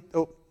Son in...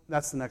 Oh,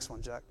 that's the next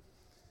one, Jack.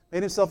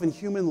 Made himself in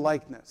human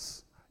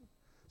likeness.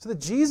 So that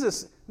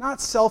Jesus,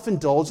 not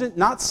self-indulgent,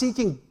 not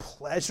seeking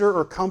pleasure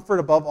or comfort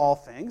above all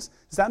things.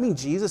 Does that mean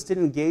Jesus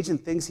didn't engage in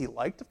things he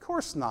liked? Of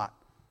course not,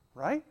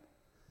 right?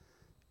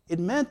 It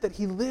meant that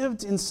he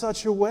lived in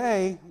such a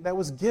way that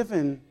was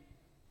given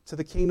to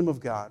the kingdom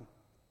of God.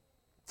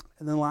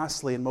 And then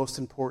lastly, and most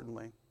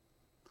importantly,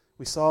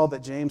 we saw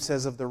that James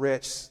says of the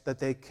rich that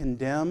they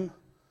condemn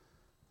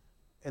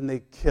and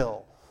they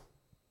kill.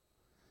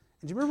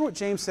 And do you remember what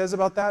James says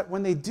about that?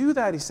 When they do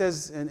that, he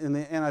says in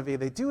the NIV,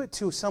 they do it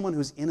to someone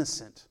who's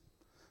innocent.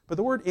 But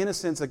the word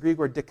innocent is the Greek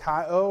word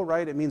dikaio,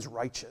 right? It means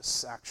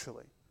righteous,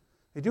 actually.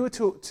 They do it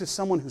to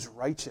someone who's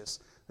righteous.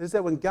 It is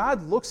that when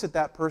God looks at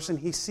that person,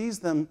 he sees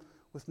them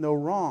with no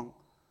wrong.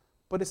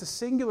 But it's a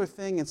singular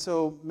thing, and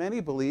so many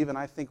believe, and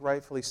I think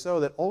rightfully so,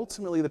 that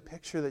ultimately the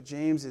picture that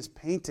James is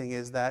painting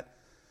is that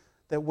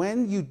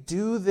when you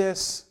do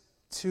this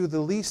to the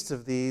least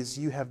of these,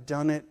 you have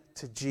done it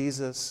to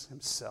Jesus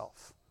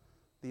himself,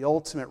 the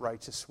ultimate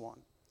righteous one.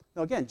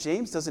 Now again,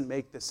 James doesn't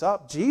make this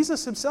up.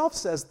 Jesus himself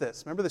says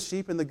this. Remember the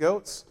sheep and the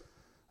goats?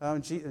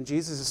 And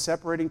Jesus is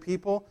separating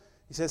people.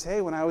 He says,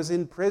 hey, when I was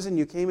in prison,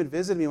 you came and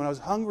visited me. When I was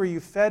hungry, you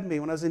fed me.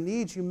 When I was in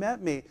need, you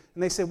met me.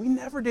 And they said, we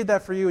never did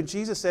that for you. And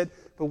Jesus said,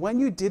 but when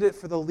you did it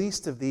for the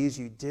least of these,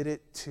 you did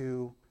it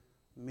to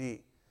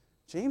me.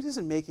 James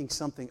isn't making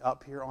something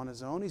up here on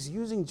his own. He's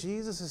using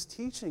Jesus'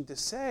 teaching to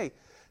say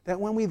that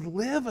when we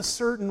live a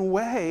certain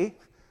way,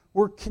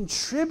 we're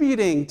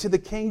contributing to the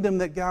kingdom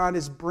that God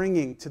is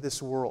bringing to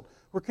this world.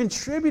 We're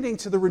contributing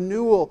to the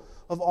renewal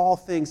of all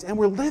things, and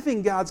we're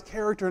living God's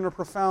character in a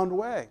profound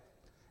way.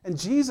 And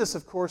Jesus,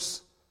 of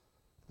course,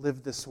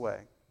 lived this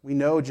way. We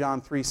know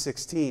John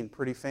 3:16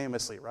 pretty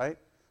famously, right?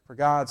 For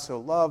God so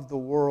loved the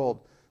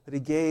world that he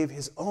gave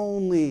his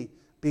only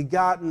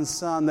begotten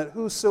Son, that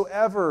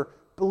whosoever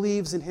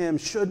believes in him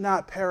should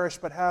not perish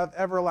but have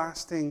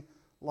everlasting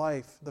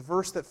life. The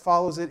verse that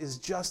follows it is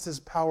just as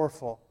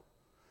powerful.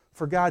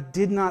 For God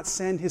did not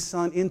send his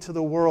Son into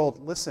the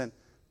world, listen,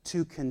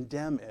 to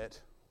condemn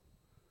it,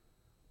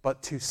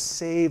 but to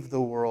save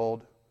the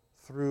world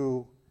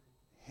through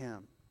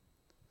him.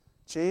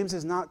 James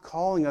is not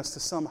calling us to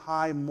some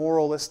high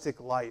moralistic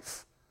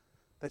life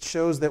that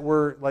shows that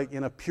we're, like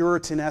in a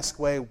Puritan-esque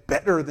way,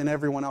 better than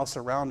everyone else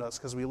around us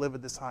because we live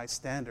at this high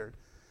standard.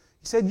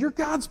 He said, you're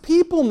God's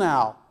people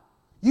now.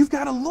 You've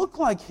got to look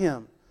like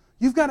him.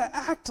 You've got to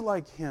act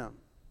like him.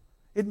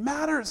 It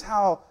matters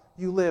how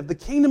you live. The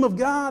kingdom of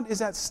God is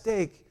at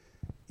stake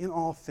in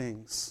all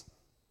things.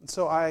 And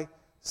so I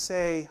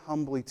say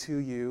humbly to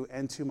you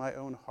and to my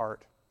own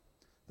heart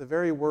the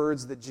very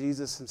words that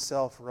Jesus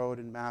himself wrote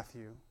in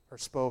Matthew, or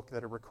spoke,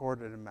 that are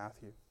recorded in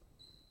Matthew.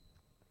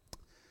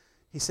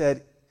 He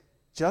said,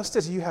 just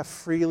as you have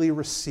freely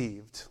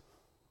received,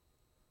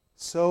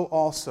 so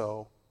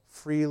also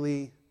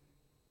freely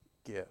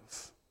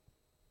give.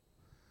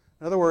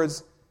 In other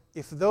words,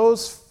 if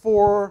those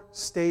four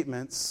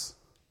statements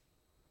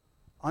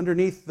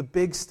underneath the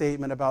big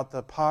statement about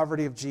the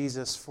poverty of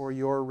Jesus for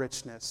your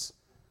richness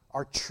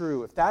are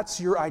true, if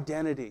that's your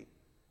identity,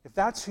 if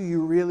that's who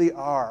you really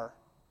are,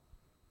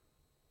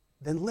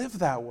 then live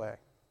that way.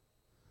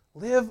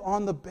 Live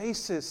on the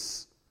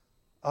basis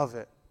of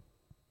it.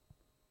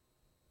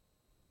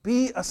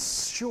 Be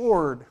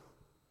assured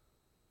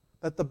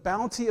that the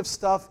bounty of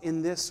stuff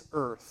in this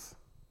earth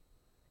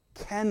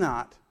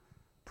cannot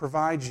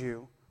provide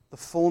you the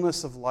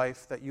fullness of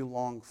life that you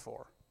long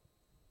for.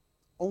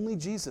 Only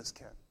Jesus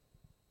can.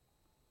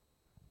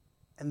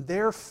 And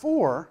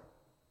therefore,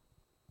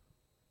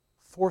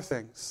 four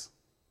things.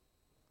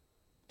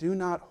 Do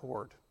not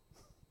hoard.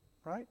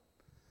 Right?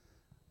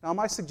 Now, am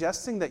I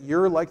suggesting that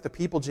you're like the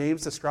people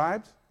James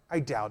described? I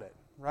doubt it,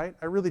 right?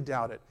 I really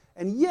doubt it.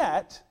 And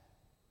yet,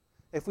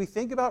 if we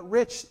think about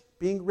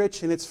being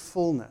rich in its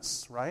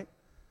fullness, right?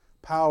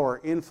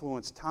 Power,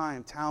 influence,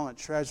 time, talent,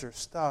 treasure,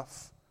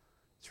 stuff.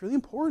 It's really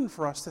important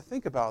for us to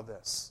think about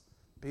this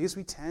because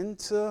we tend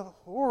to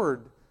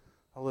hoard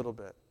a little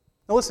bit.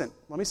 Now listen,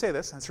 let me say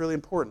this. That's really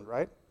important,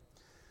 right?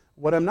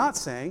 What I'm not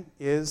saying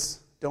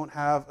is don't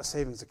have a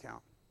savings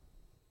account.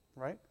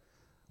 right?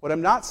 What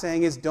I'm not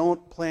saying is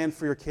don't plan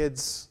for your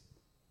kids'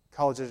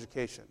 college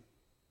education.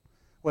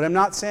 What I'm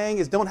not saying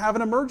is don't have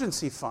an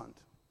emergency fund,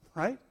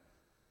 right?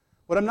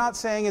 What I'm not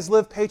saying is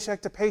live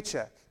paycheck to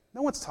paycheck.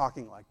 No one's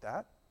talking like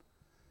that.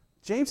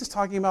 James is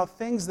talking about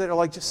things that are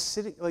like just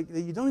sitting, like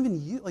that you don't even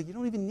use, like you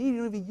don't even need, you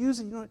don't even use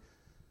it.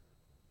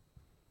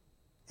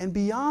 And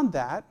beyond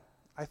that,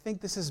 I think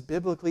this is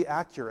biblically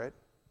accurate,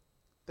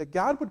 that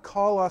God would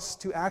call us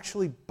to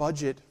actually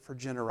budget for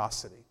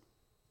generosity.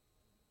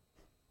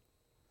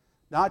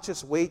 Not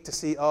just wait to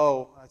see,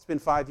 oh, it's been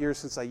 5 years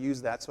since I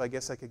used that, so I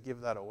guess I could give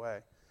that away.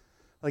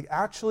 Like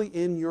actually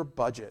in your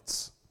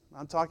budgets.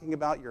 I'm talking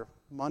about your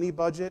money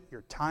budget,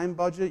 your time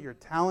budget, your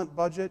talent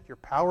budget, your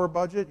power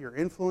budget, your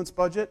influence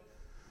budget.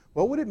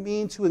 What would it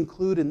mean to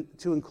include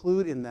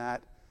in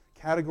that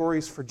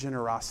categories for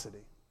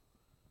generosity?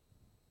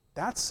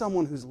 That's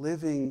someone who's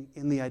living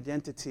in the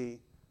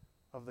identity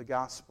of the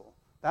gospel.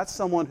 That's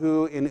someone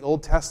who, in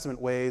Old Testament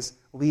ways,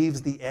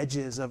 leaves the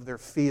edges of their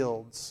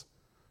fields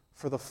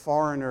for the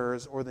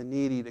foreigners or the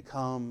needy to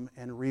come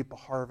and reap a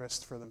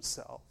harvest for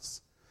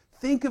themselves.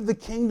 Think of the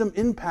kingdom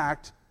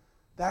impact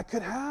that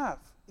could have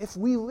if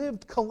we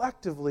lived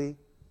collectively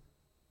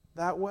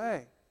that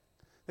way.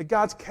 That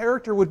God's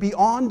character would be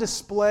on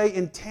display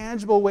in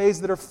tangible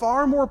ways that are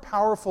far more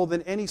powerful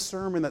than any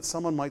sermon that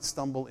someone might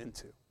stumble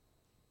into.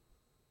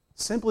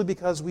 Simply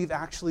because we've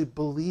actually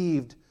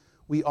believed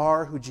we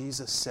are who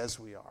Jesus says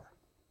we are.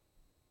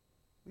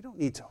 We don't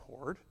need to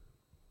hoard.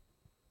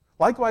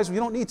 Likewise, we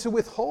don't need to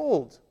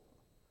withhold.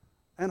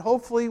 And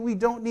hopefully we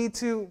don't need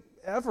to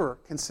ever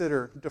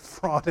consider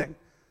defrauding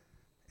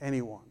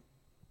anyone.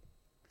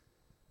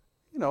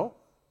 You know,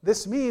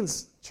 this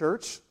means,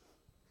 church,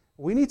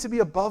 we need to be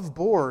above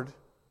board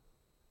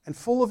and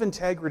full of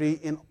integrity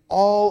in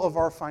all of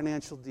our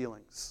financial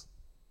dealings.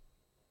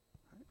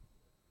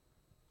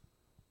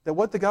 That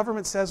what the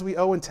government says we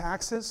owe in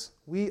taxes,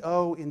 we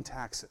owe in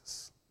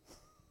taxes.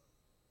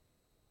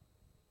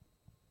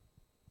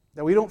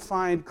 That we don't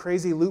find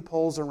crazy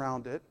loopholes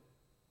around it.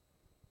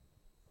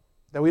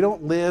 That we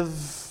don't live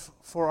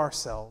for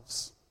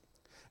ourselves.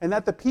 And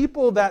that the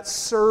people that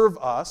serve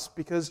us,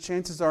 because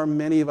chances are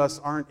many of us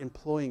aren't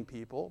employing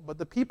people, but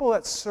the people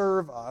that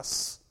serve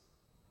us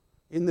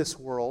in this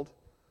world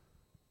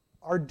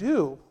are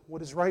due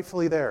what is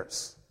rightfully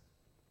theirs.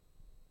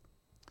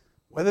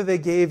 Whether they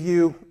gave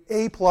you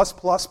A+++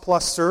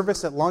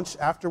 service at lunch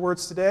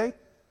afterwards today,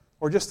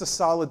 or just a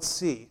solid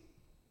C,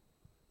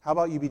 how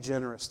about you be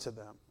generous to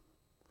them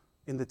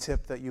in the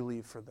tip that you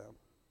leave for them?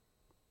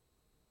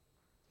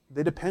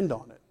 They depend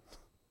on it.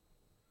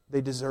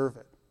 They deserve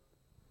it.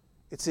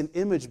 It's an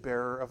image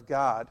bearer of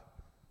God,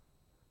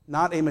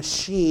 not a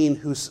machine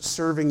who's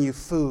serving you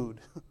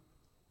food.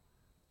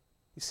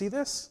 You see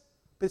this?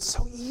 But it's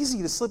so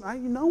easy to slip.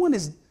 No one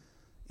is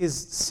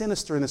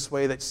sinister in this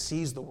way that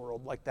sees the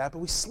world like that, but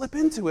we slip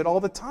into it all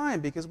the time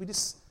because we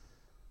just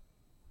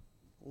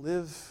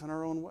live in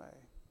our own way.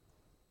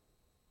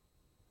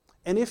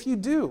 And if you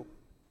do,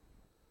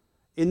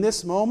 in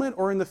this moment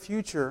or in the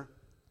future,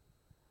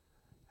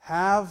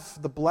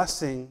 have the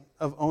blessing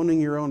of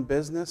owning your own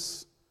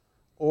business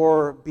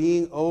or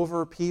being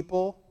over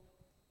people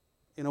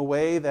in a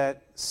way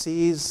that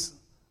sees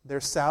their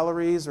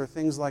salaries or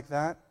things like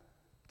that,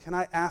 can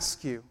I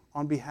ask you,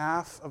 on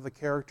behalf of the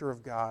character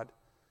of God,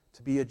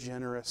 to be a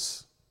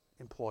generous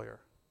employer?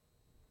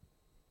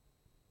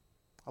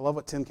 I love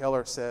what Tim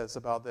Keller says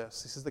about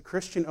this. He says the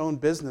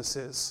Christian-owned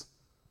businesses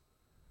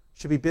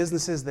should be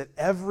businesses that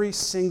every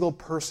single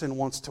person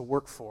wants to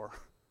work for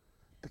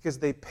because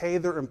they pay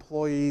their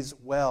employees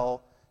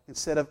well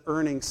instead of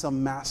earning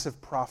some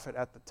massive profit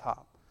at the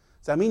top.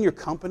 Does that mean your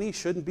company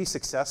shouldn't be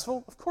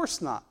successful? Of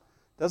course not.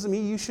 Doesn't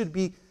mean you should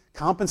be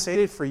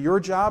compensated for your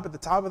job at the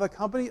top of the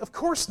company? Of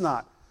course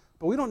not.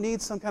 But we don't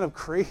need some kind of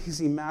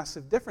crazy,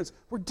 massive difference.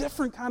 We're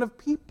different kind of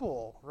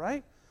people,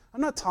 right?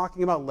 I'm not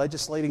talking about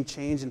legislating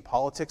change in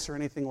politics or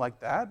anything like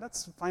that.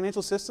 That's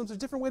financial systems. There's a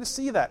different way to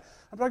see that.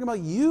 I'm talking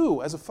about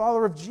you as a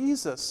follower of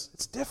Jesus.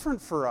 It's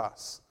different for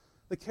us.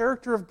 The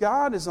character of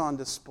God is on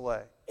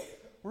display.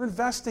 We're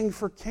investing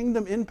for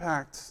kingdom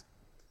impact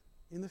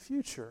in the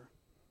future.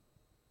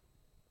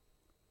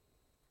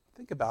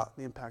 Think about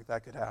the impact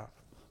that could have.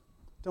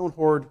 Don't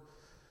hoard.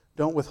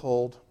 Don't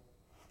withhold.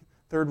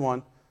 Third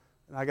one,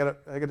 and I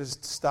gotta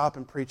just stop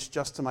and preach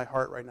just to my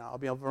heart right now. I'll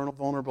be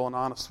vulnerable and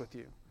honest with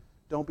you.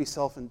 Don't be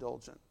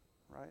self-indulgent,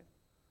 right?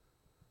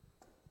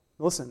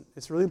 Listen,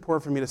 it's really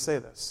important for me to say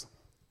this.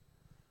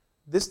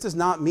 This does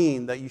not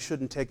mean that you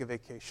shouldn't take a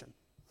vacation,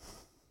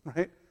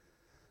 right?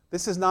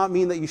 This does not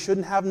mean that you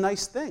shouldn't have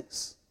nice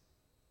things.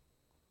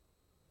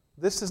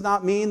 This does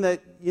not mean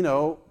that,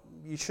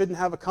 you shouldn't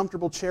have a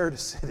comfortable chair to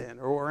sit in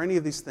or any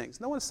of these things.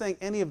 No one's saying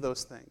any of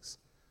those things.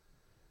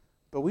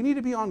 But we need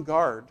to be on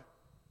guard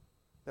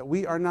that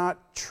we are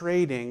not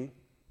trading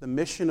the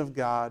mission of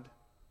God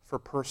for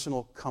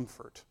personal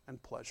comfort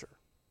and pleasure.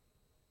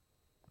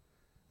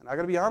 And I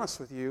got to be honest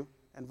with you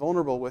and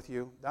vulnerable with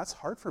you, that's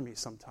hard for me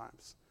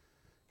sometimes.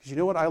 Because you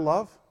know what I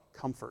love?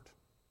 Comfort.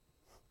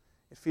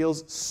 It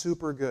feels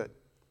super good.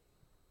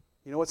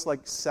 You know what's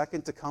like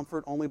second to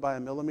comfort only by a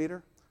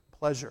millimeter?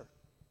 Pleasure,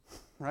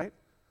 right?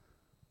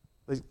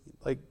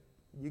 Like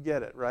you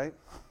get it, right?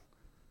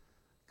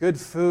 Good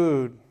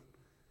food,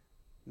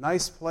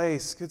 nice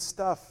place, good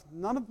stuff.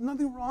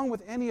 Nothing wrong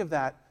with any of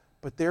that,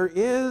 but there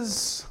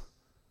is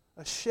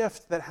a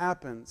shift that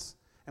happens.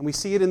 And we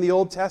see it in the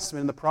Old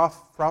Testament, in the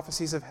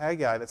prophecies of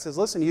Haggai, that says,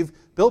 listen,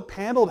 you've built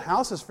paneled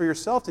houses for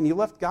yourself, and you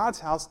left God's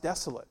house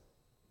desolate.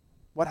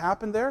 What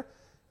happened there? Are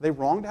they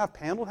wrong to have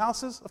paneled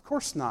houses? Of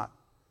course not.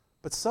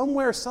 But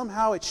somewhere,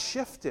 somehow, it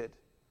shifted.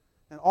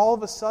 And all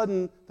of a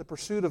sudden, the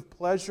pursuit of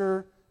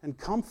pleasure and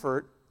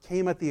comfort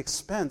came at the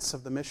expense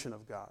of the mission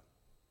of God.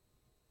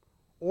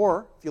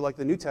 Or, if you like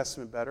the New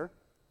Testament better,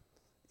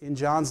 in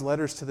John's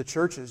letters to the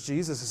churches,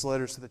 Jesus'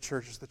 letters to the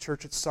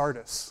church at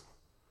Sardis,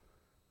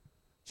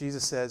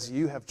 Jesus says,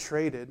 you have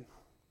traded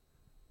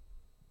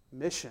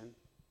mission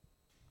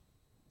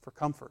for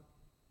comfort.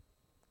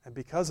 And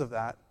because of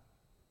that,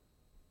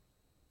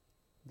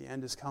 the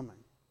end is coming.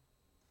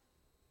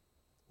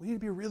 We need to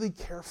be really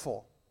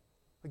careful.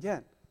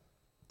 Again,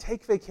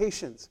 take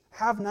vacations,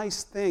 have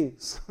nice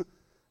things.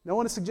 No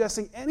one is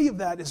suggesting any of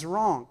that is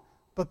wrong,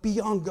 but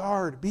be on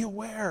guard, be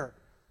aware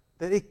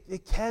that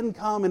it can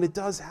come and it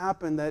does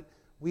happen that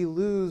we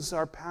lose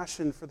our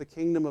passion for the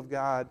kingdom of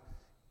God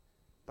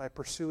by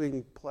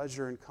pursuing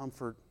pleasure and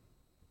comfort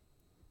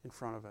in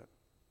front of it.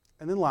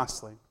 And then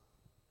lastly,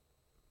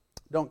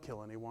 don't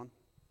kill anyone,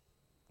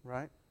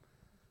 right?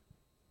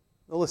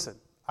 Now listen,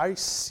 I'll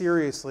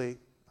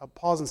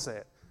pause and say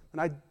it,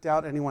 and I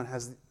doubt anyone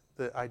has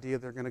the idea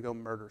they're going to go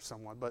murder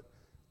someone, but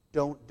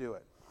don't do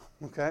it,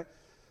 okay?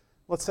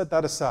 Let's set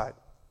that aside.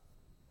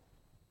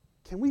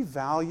 Can we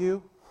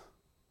value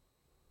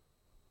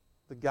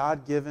the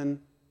God-given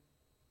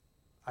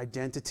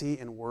identity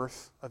and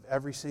worth of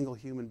every single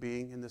human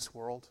being in this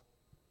world?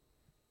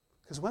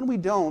 Because when we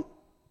don't,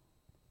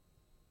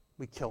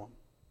 we kill them.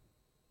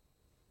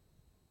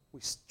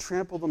 We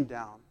trample them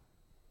down.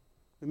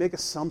 We make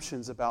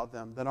assumptions about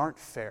them that aren't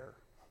fair.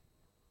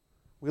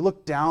 We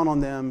look down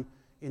on them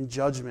in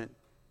judgment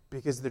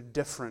because they're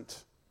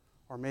different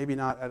or maybe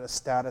not at a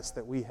status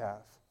that we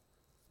have.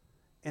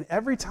 And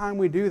every time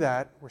we do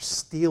that, we're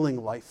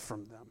stealing life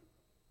from them.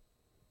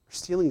 We're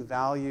stealing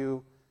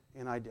value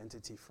and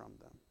identity from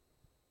them.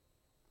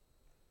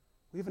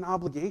 We have an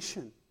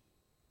obligation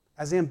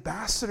as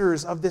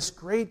ambassadors of this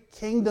great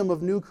kingdom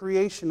of new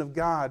creation of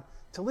God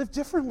to live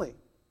differently.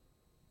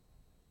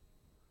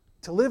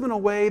 To live in a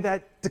way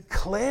that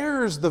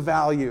declares the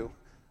value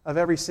of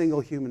every single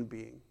human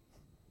being.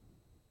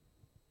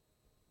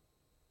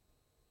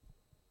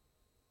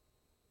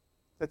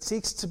 That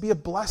seeks to be a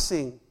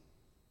blessing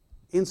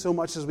in so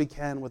much as we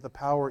can with the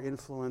power,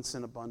 influence,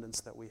 and abundance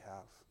that we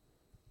have.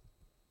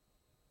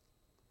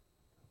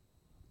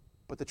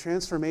 But the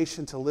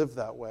transformation to live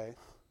that way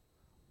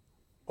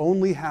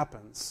only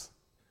happens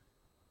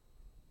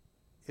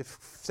if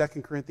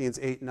 2 Corinthians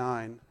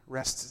 8:9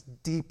 rests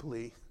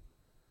deeply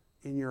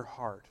in your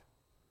heart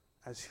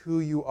as who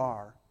you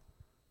are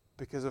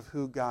because of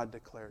who God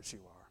declares you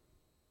are.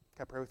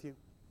 Can I pray with you?